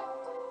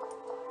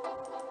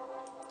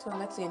 Until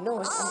next thing you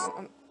know,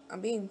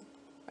 I'm being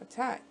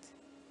attacked.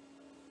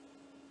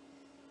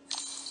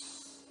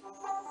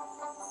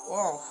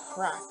 Whoa,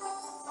 crap.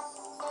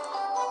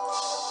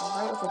 I'm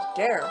right over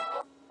there.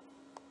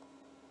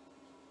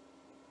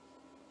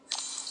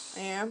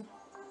 am.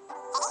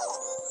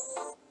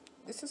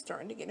 This is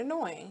starting to get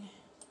annoying.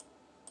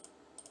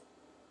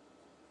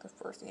 The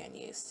first thing I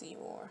need is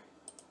Seymour.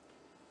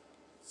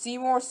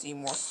 Seymour,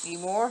 Seymour,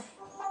 Seymour.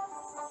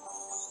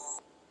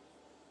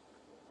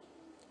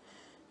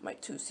 My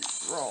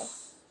 2C roll.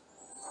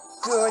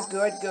 Good,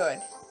 good,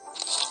 good.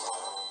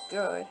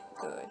 Good,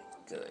 good,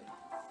 good.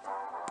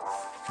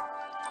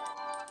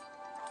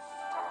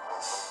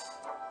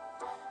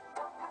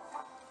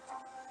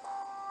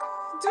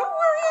 Don't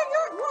worry, I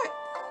got what?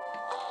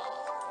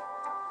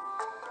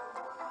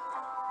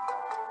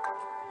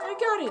 I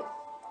got it.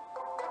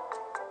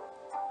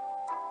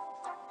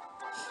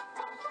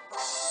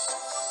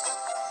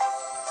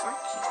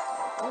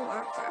 Oh,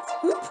 that's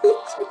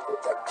poop.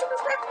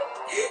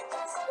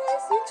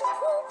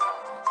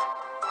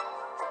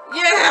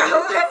 Yeah,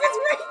 that's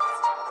right.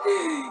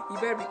 You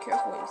better be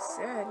careful what you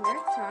said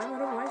next time,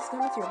 otherwise it's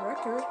going to your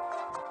record.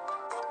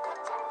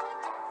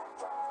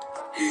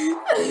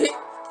 I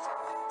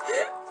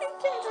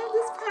can't have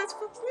this pass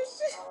for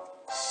question.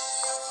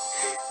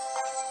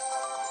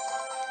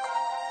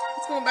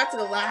 It's going back to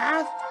the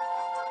lab.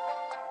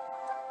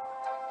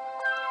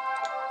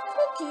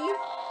 Okay.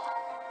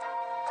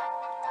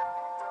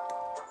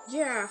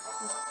 Yeah.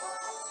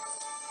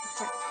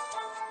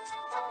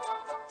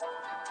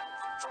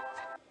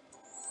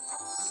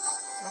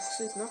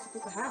 Actually, it's not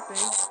supposed to happen.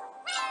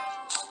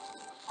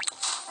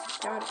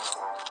 Got it.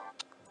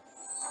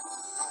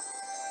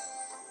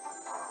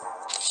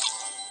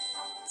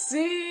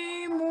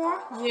 Seymour?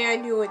 Yeah, I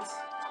knew it.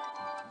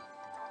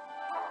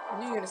 I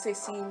knew you were gonna say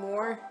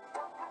Seymour.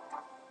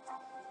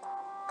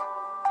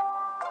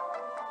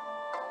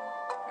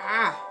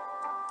 Ah!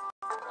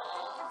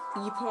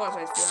 You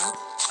apologize for that.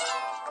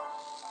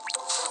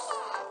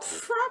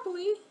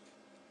 Probably.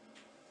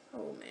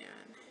 Oh, man.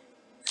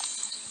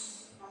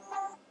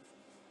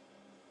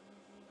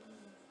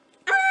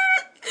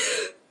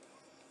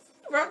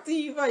 Brought to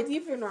you by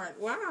Deepinart.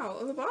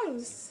 Wow, the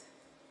bottoms.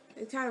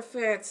 It kind of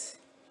fits.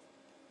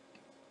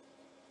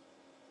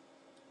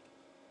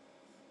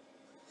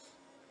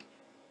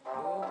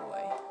 Oh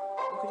boy.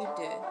 Look what he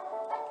did.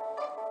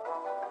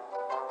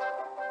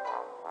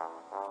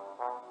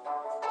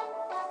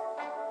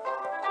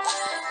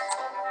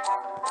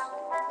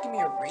 Give me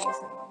a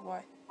reason.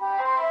 What?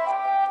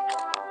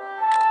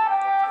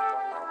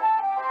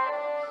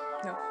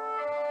 No.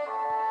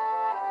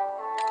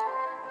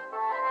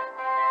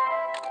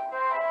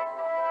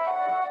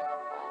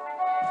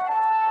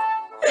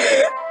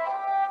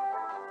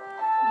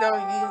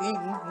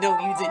 No,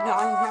 you did not.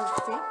 You have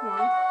a fake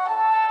one.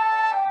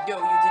 No,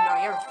 you did not.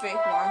 You have a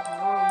fake one.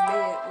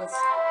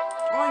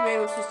 All you made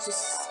was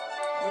just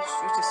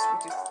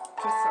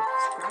piece of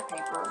scrap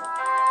paper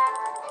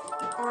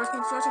or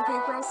construction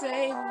paper. I'll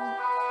say.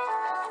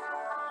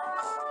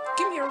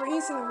 Give me a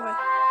reason why.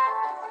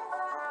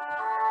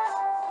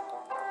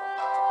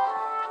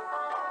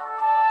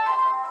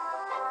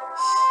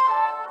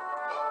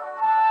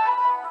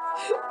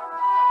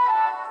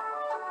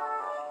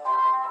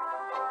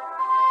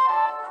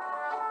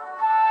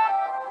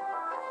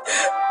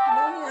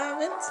 No, you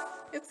haven't.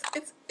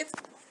 It's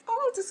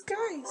all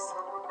disguise.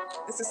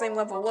 It's the same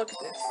level. Look at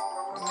this.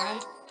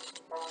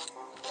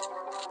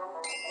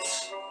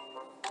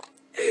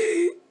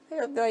 I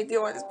have no idea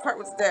why this part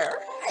was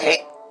there.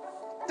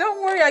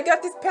 Don't worry, I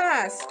got this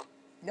pass.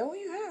 No,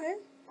 you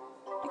haven't.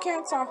 You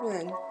can't tap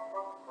in. You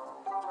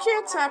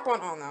can't tap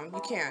on all them.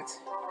 You can't.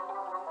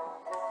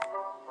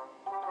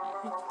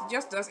 It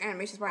just does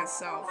animations by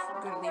itself.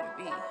 I'm gonna leave it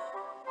be.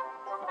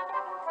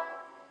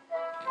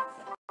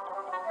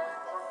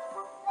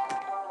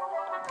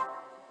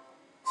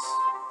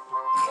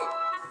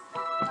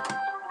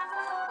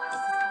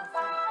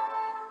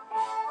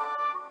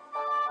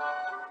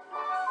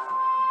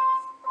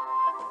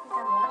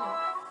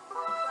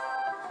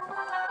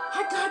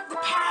 I got the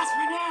pass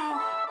right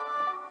now.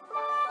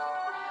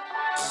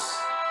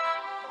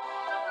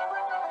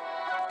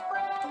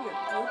 Give me a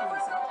good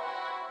reason.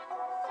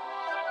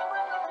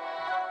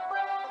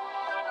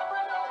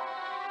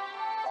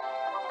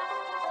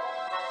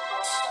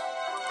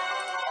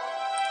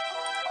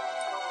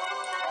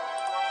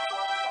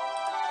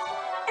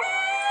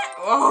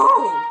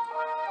 Oh!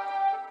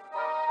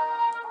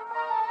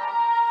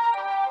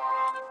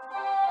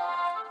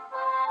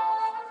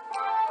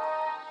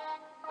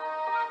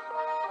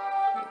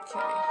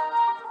 Okay.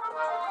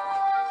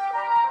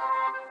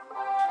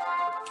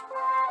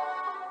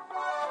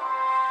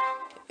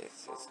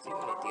 It's doing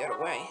it the other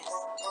way.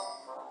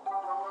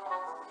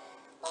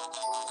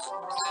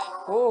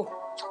 Oh!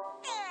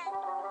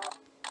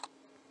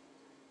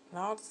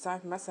 Now it's time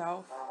for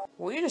myself.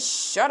 Will you just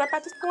shut up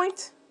at this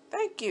point?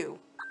 Thank you.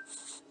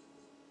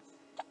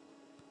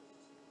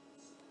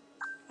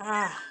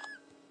 Ah.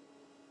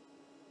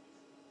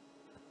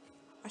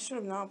 I should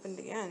have not opened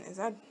again. Is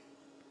that...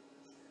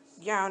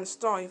 Yeah, on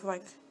install you for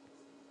like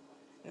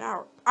an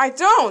hour. I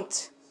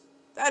don't!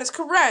 That is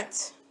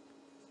correct.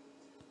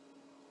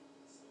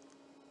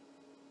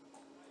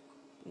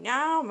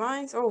 Now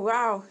mine's... Oh,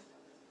 wow.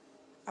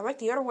 I like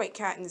the other white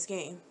cat in this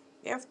game.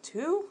 They have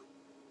two?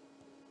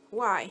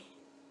 Why?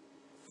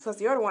 Plus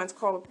the other one's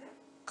called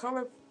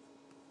Color.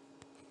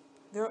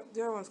 The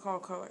other one's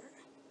called Color.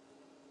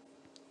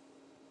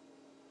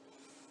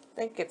 I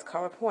think it's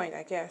Color Point,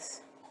 I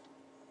guess.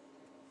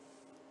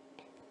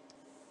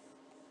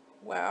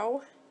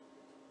 Well,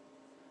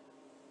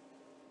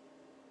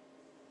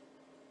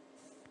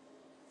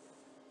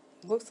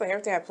 looks like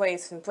everything I played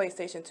is in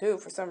PlayStation 2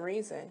 for some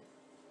reason,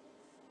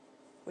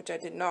 which I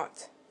did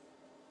not.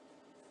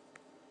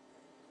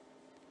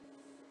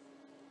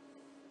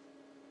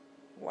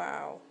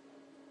 Wow.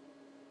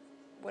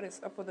 What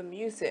is up with the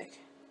music?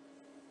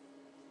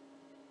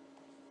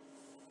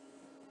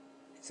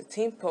 It's a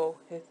tempo.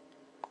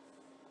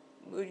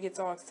 Mood gets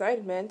all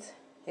excitement.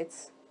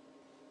 It's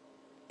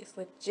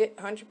legit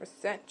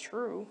 100%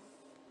 true.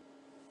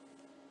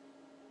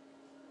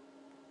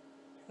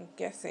 I'm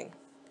guessing.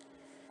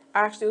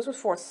 Actually, this was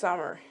for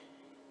summer.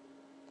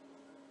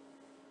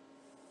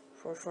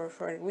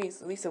 For at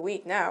least a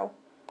week now.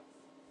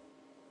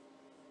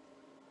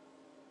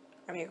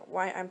 I mean,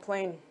 why I'm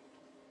playing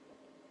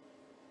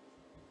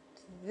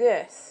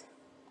this.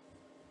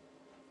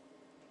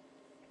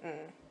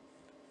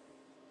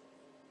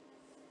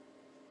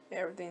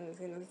 Everything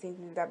doesn't seem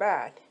to be that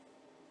bad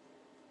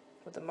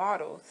with the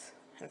models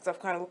and stuff.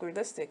 Kind of look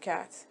realistic.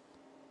 Cats.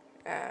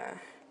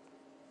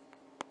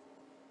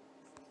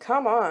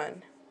 Come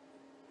on.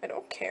 I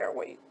don't care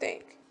what you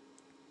think.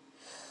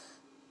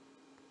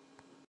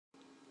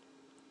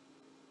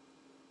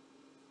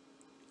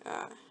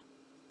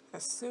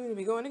 That's soon to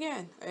be going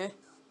again.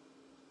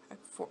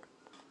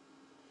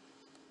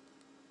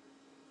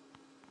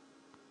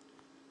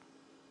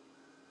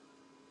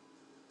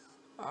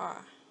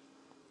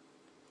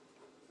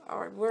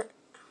 Alright,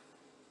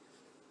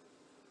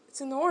 it's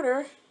in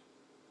order.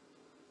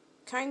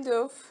 Kind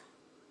of.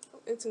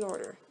 It's in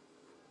order.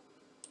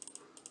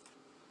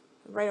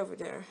 Right over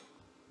there.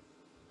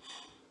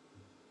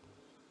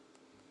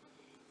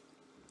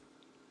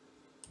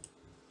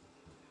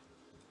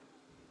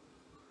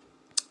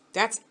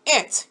 That's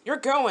it. You're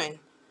going.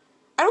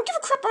 I don't give a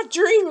crap about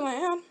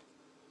Dreamland.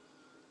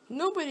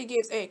 Nobody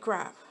gives a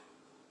crap.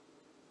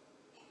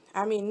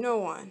 I mean, no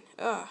one.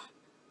 Ugh.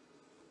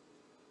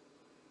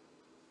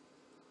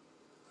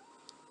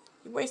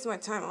 You're wasting my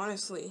time,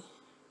 honestly.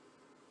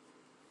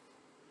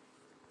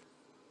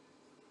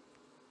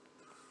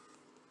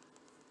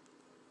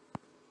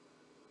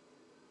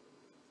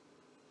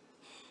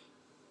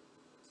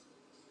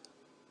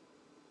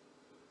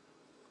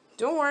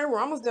 Don't worry, we're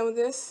almost done with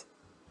this.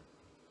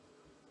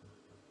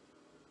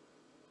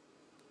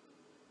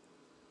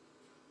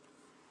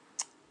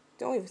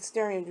 Don't even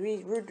stare at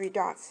these rude 3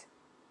 dots.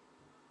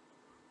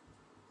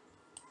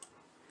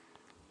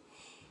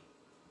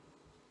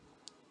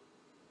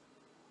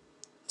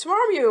 Tomorrow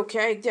will be an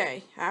okay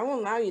day. I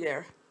won't allow you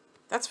there.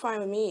 That's fine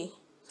with me,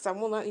 because I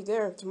won't let you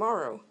there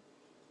tomorrow.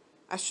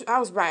 I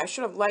was right. I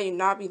should have let you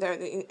not be there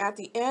at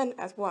the end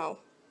as well.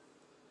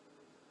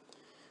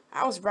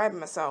 I was right by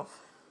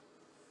myself.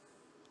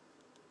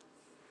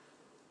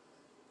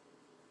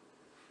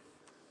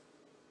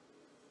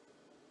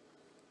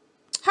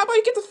 How about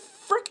you get the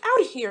frick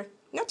out of here?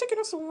 Now take it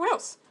on somewhere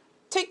else.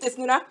 Take this,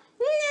 Nuna.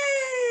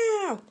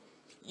 No!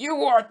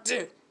 You are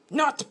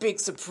not the big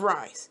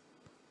surprise.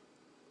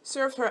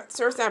 Serves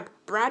that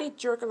bratty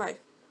jerk alive.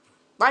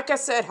 Like I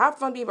said, have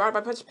fun being brought by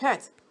a bunch of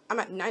pets. I'm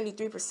at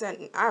 93%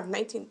 and I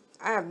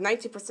have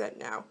 90%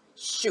 now.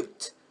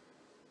 Shoot.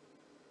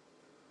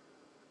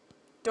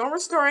 Don't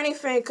restore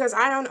anything because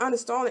I don't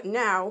uninstall it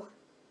now.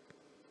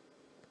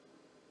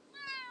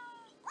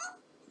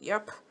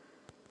 Yep.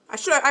 I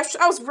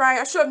was right.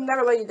 I should have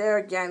never let you there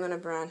again, Luna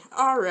Brown.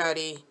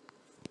 Alrighty.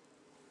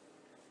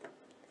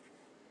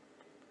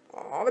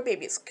 Aw, the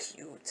baby is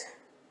cute.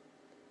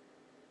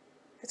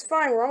 It's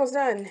fine, we're almost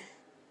done.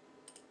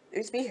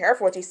 Just be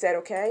careful what you said,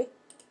 okay?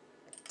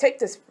 Take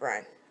this,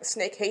 Brent. A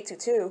snake hates you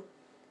too.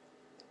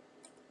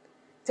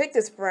 Take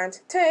this,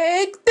 Brent.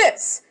 Take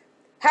this!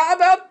 How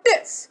about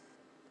this?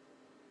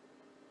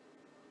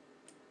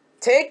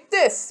 Take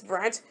this,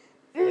 Brent.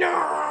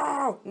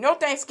 No! No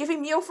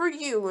Thanksgiving meal for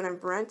you, Luna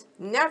Brent.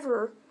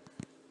 Never.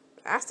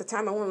 That's the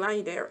time I won't allow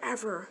you there,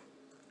 ever.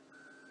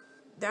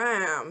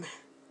 Damn.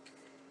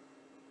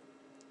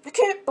 I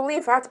can't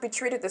believe I have to be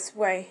treated this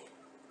way.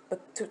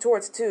 But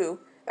towards two.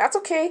 That's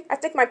okay. I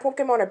think my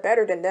Pokemon are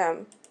better than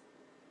them.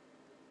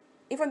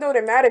 Even though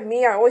they're mad at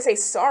me, I always say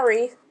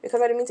sorry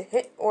because I didn't mean to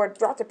hit or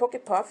drop the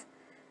Pokepuff.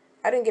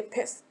 I didn't get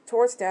pissed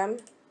towards them.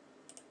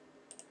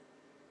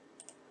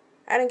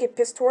 Finally,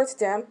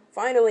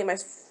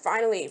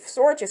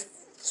 Surge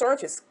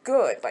is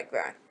good like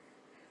that.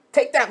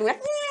 Take that, Luna.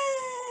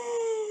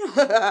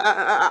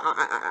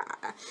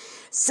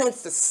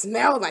 Sense the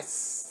smell, my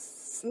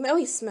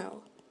smelly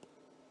smell.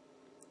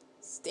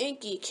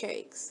 Stinky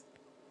cakes.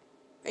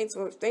 Thanks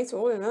for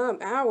holding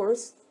up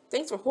hours.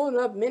 Thanks for holding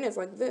up minutes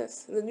like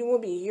this. And then you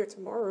won't be here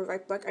tomorrow,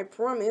 like I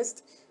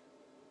promised.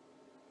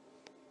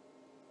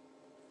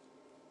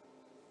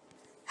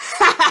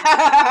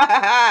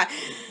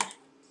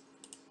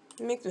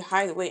 Make the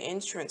hideaway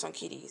entrance on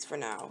Kitties for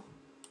now.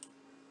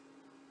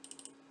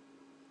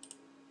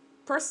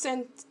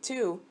 100%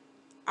 too.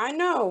 I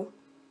know.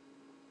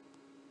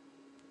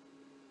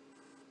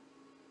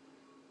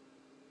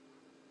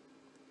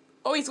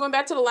 Oh, he's going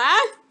back to the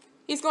lab?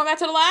 He's going back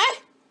to the lab?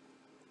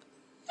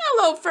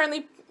 Hello,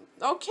 friendly.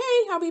 Okay,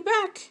 I'll be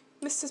back,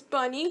 Mrs.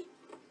 Bunny.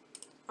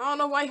 I don't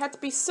know why you have to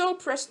be so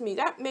precious to me.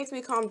 That makes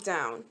me calm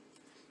down.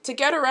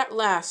 Together at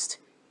last.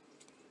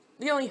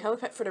 We only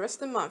helipad for the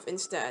rest of the month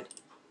instead.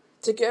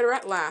 Together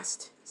at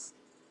last.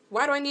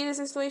 Why do I need this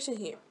installation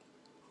here?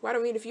 Why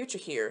do we need a future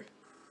here?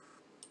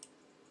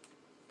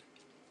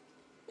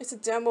 It's a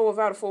demo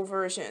without a full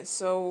version,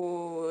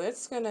 so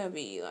it's gonna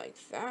be like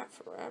that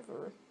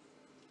forever.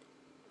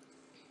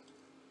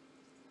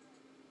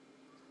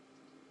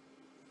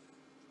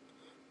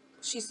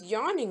 She's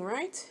yawning,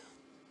 right?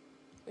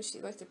 Or she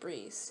likes to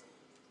breathe.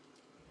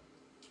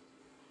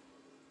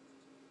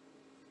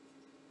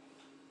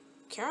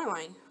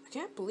 Caroline, I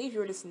can't believe you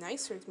were this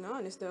nice, to be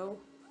honest, though.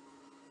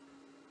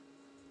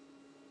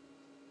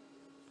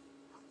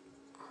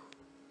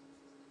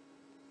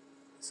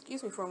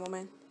 Excuse me for a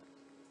moment.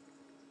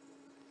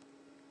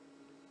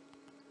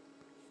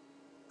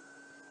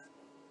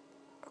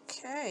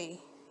 Okay,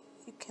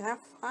 you can have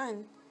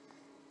fun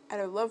at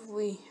a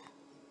lovely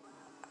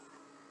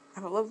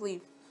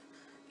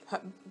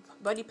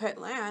buddy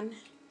pet land.